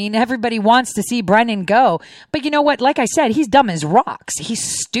trouble. I mean, everybody wants to see Brennan go, but you know what? Like I said, he's dumb as rocks. He's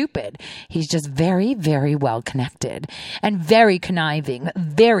stupid. He's just very, very well connected and very conniving,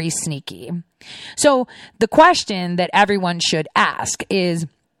 very sneaky. So the question that everyone should ask is,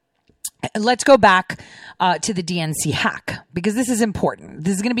 let's go back to the DNC hack, because this is important.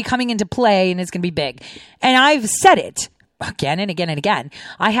 This is going to be coming into play and it's going to be big. And I've said it again and again and again.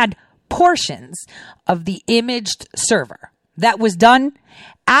 I had portions of the imaged server that was done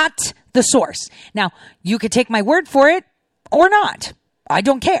at the source. Now, you could take my word for it or not. I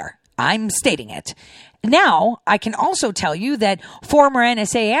don't care. I'm stating it. Now, I can also tell you that former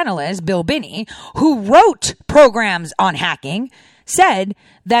NSA analyst Bill Binney, who wrote programs on hacking, said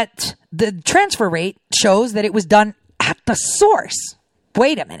that the transfer rate shows that it was done at the source.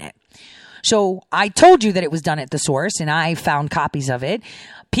 Wait a minute. So I told you that it was done at the source, and I found copies of it.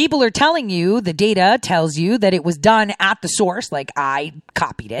 People are telling you, the data tells you that it was done at the source, like I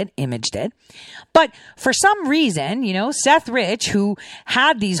copied it, imaged it. But for some reason, Seth Rich, who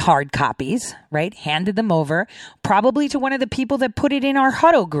had these hard copies, right, handed them over, probably to one of the people that put it in our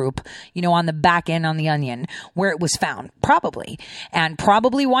huddle group, on the back end on the Onion, where it was found, probably. And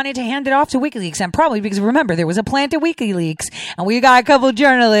probably wanted to hand it off to WikiLeaks. And probably because, remember, there was a plant at WikiLeaks, and we got a couple of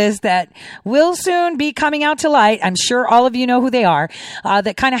journalists that will soon be coming out to light. I'm sure all of you know who they are,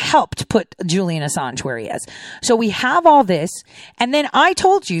 that kind of helped put Julian Assange where he is. So we have all this. And then I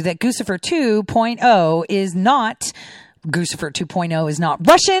told you that Guccifer 2.0 is not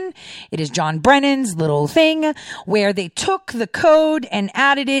Russian. It is John Brennan's little thing where they took the code and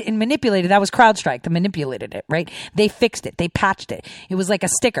added it and manipulated. That was CrowdStrike that manipulated it, right? They fixed it. They patched it. It was like a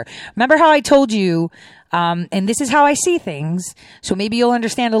sticker. Remember how I told you, and this is how I see things, so maybe you'll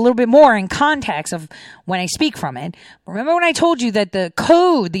understand a little bit more in context of when I speak from it. Remember when I told you that the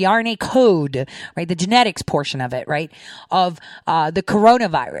code, the RNA code, right, the genetics portion of it, right, of the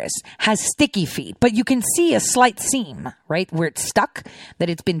coronavirus has sticky feet, but you can see a slight seam, right, where it's stuck, that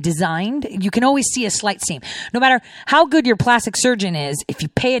it's been designed. You can always see a slight seam. No matter how good your plastic surgeon is, if you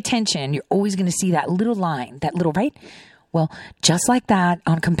pay attention, you're always going to see that little line, that little, right? Well, just like that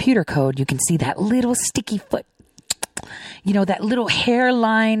on computer code, you can see that little sticky foot, that little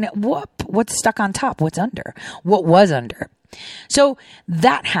hairline. What's stuck on top? What's under? What was under? So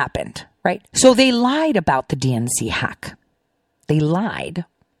that happened, right? So they lied about the DNC hack. They lied.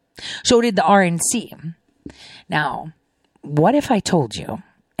 So did the RNC. Now, what if I told you,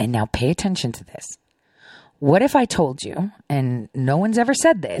 and now pay attention to this. What if I told you, and no one's ever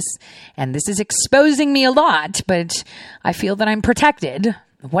said this, and this is exposing me a lot, but I feel that I'm protected.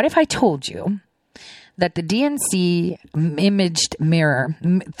 What if I told you that the DNC imaged mirror,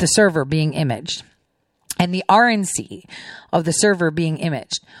 the server being imaged, and the RNC of the server being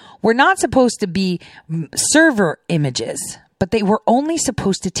imaged were not supposed to be server images, but they were only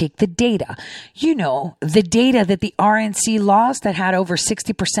supposed to take the data. The data that the RNC lost that had over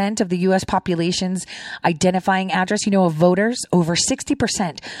 60% of the U.S. population's identifying address, of voters, over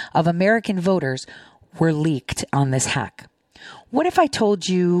 60% of American voters were leaked on this hack. What if I told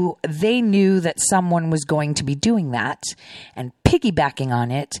you they knew that someone was going to be doing that, and piggybacking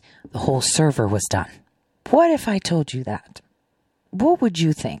on it, the whole server was done? What if I told you that? What would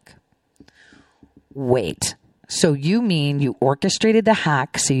you think? Wait. So you mean you orchestrated the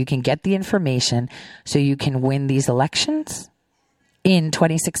hack so you can get the information so you can win these elections in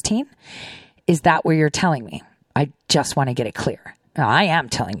 2016? Is that what you're telling me? I just want to get it clear. I am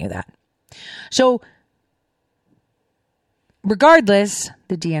telling you that. So regardless,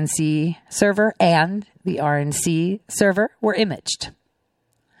 the DNC server and the RNC server were imaged.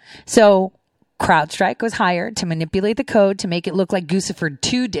 So CrowdStrike was hired to manipulate the code to make it look like Guccifer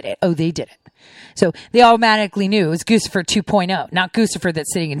 2 did it. Oh, they did it. So they automatically knew it was Guccifer 2.0, not Guccifer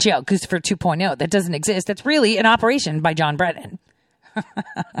that's sitting in jail. Guccifer 2.0, that doesn't exist. That's really an operation by John Brennan.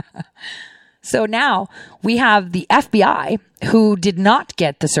 So now we have the FBI, who did not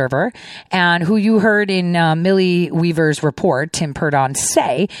get the server, and who you heard in Millie Weaver's report, Tim Purdon,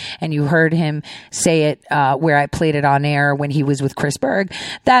 say, and you heard him say it where I played it on air when he was with Chris Berg,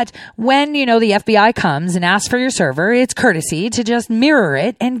 that when, the FBI comes and asks for your server, it's courtesy to just mirror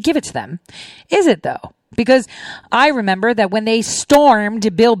it and give it to them. Is it, though? Because I remember that when they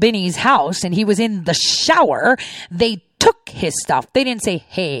stormed Bill Binney's house and he was in the shower, they took his stuff. They didn't say,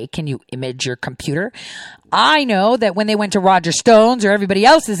 hey, can you image your computer? I know that when they went to Roger Stone's or everybody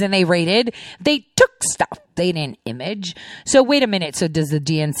else's and they raided, they took stuff. They didn't image. So wait a minute. So does the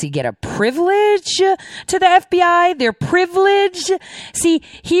DNC get a privilege to the FBI? Their privilege? See,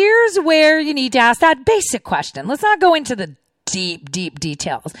 here's where you need to ask that basic question. Let's not go into the deep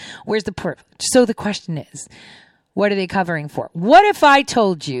details. Where's the privilege? So the question is, what are they covering for? What if I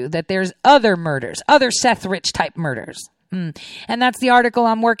told you that there's other murders, other Seth Rich type murders? And that's the article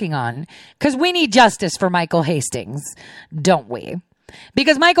I'm working on, because we need justice for Michael Hastings, don't we?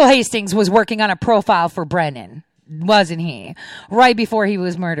 Because Michael Hastings was working on a profile for Brennan. Wasn't he? Right before he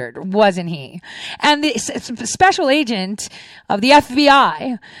was murdered. Wasn't he? And the special agent of the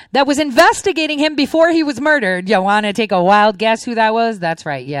FBI that was investigating him before he was murdered. You want to take a wild guess who that was? That's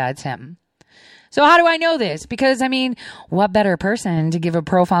right. Yeah, it's him. So how do I know this? Because, I mean, what better person to give a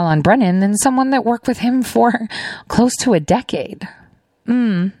profile on Brennan than someone that worked with him for close to a decade?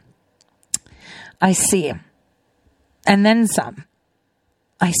 I see. And then some.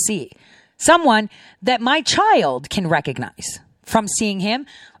 I see. Someone that my child can recognize from seeing him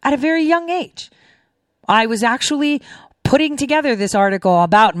at a very young age. I was actually putting together this article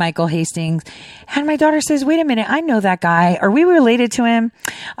about Michael Hastings, and my daughter says, wait a minute, I know that guy. Are we related to him?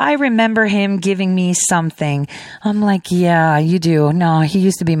 I remember him giving me something. I'm like, yeah, you do. No, he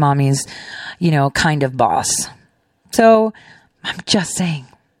used to be mommy's, kind of boss. So I'm just saying.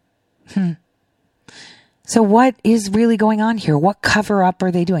 So what is really going on here? What cover up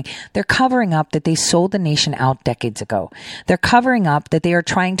are they doing? They're covering up that they sold the nation out decades ago. They're covering up that they are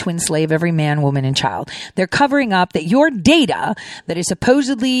trying to enslave every man, woman, and child. They're covering up that your data that is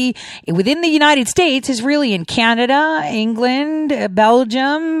supposedly within the United States is really in Canada, England,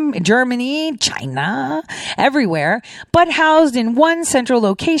 Belgium, Germany, China, everywhere, but housed in one central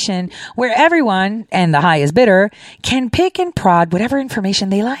location where everyone, and the highest bidder, can pick and prod whatever information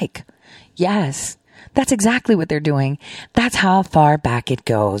they like. Yes. That's exactly what they're doing. That's how far back it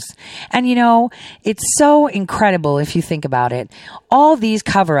goes. And it's so incredible if you think about it. All these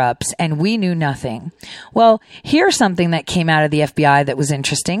cover-ups and we knew nothing. Well, here's something that came out of the FBI that was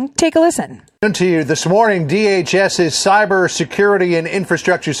interesting. Take a listen. To you this morning, DHS's Cyber Security and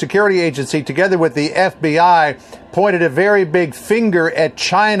Infrastructure Security Agency, together with the FBI, pointed a very big finger at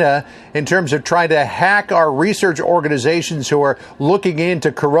China in terms of trying to hack our research organizations who are looking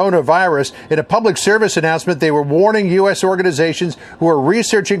into coronavirus. In a public service announcement, they were warning U.S. organizations who are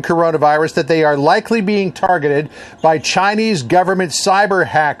researching coronavirus that they are likely being targeted by Chinese government cyber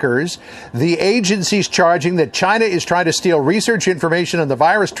hackers. The agency's charging that China is trying to steal research information on the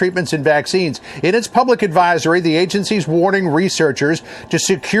virus treatments and vaccines. In its public advisory, the agency's warning researchers to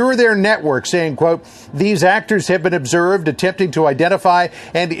secure their network, saying, quote, these actors have been observed attempting to identify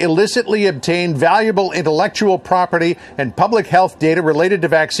and illicitly obtain valuable intellectual property and public health data related to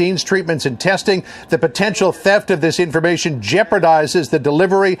vaccines, treatments, and testing. The potential theft of this information jeopardizes the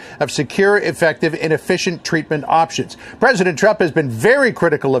delivery of secure, effective, and efficient treatment options. President Trump has been very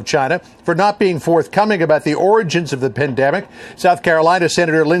critical of China for not being forthcoming about the origins of the pandemic. South Carolina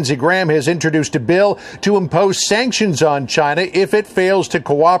Senator Lindsey Graham has introduced a bill to impose sanctions on China if it fails to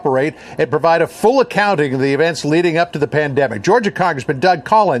cooperate and provide a full accounting of the events leading up to the pandemic. Georgia Congressman Doug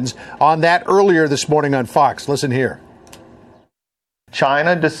Collins on that earlier this morning on Fox. Listen here.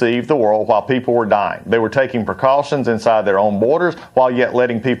 China deceived the world while people were dying. They were taking precautions inside their own borders while yet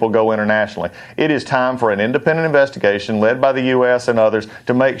letting people go internationally. It is time for an independent investigation led by the U.S. and others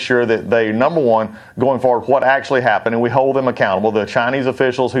to make sure that they, number one, going forward, what actually happened, and we hold them accountable. The Chinese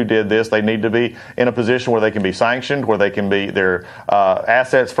officials who did this, they need to be in a position where they can be sanctioned, where they can be their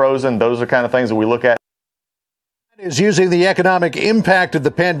assets frozen. Those are the kind of things that we look at. Is using the economic impact of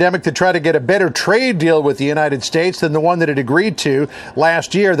the pandemic to try to get a better trade deal with the United States than the one that it agreed to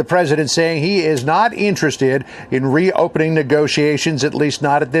last year. The president saying he is not interested in reopening negotiations, at least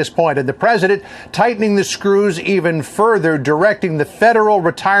not at this point. And the president tightening the screws even further, directing the Federal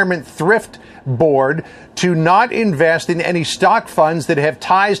Retirement Thrift Board to not invest in any stock funds that have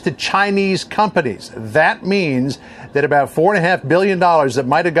ties to Chinese companies. That means that about $4.5 billion that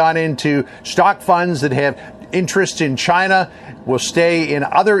might have gone into stock funds that have interests in China will stay in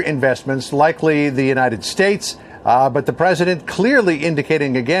other investments, likely the United States. But the president clearly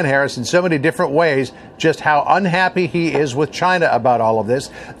indicating again, Harris, in so many different ways, just how unhappy he is with China about all of this,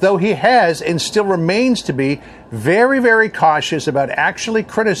 though he has and still remains to be very, very cautious about actually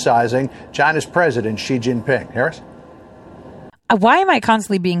criticizing China's president, Xi Jinping. Harris? Why am I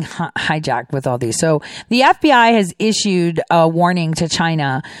constantly being hijacked with all these? So the FBI has issued a warning to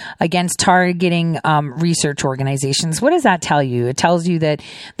China against targeting research organizations. What does that tell you? It tells you that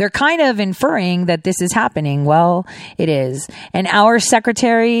they're kind of inferring that this is happening. Well, it is. And our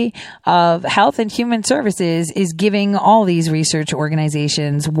Secretary of Health and Human Services is giving all these research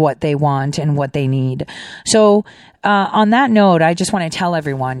organizations what they want and what they need. So on that note, I just want to tell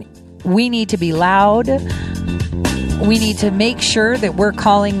everyone, we need to be loud. We need to make sure that we're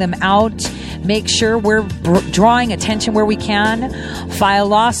calling them out, make sure we're drawing attention where we can, file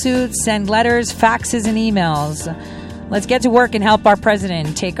lawsuits, send letters, faxes, and emails. Let's get to work and help our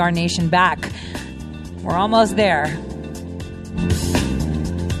president take our nation back. We're almost there.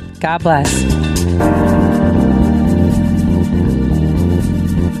 God bless.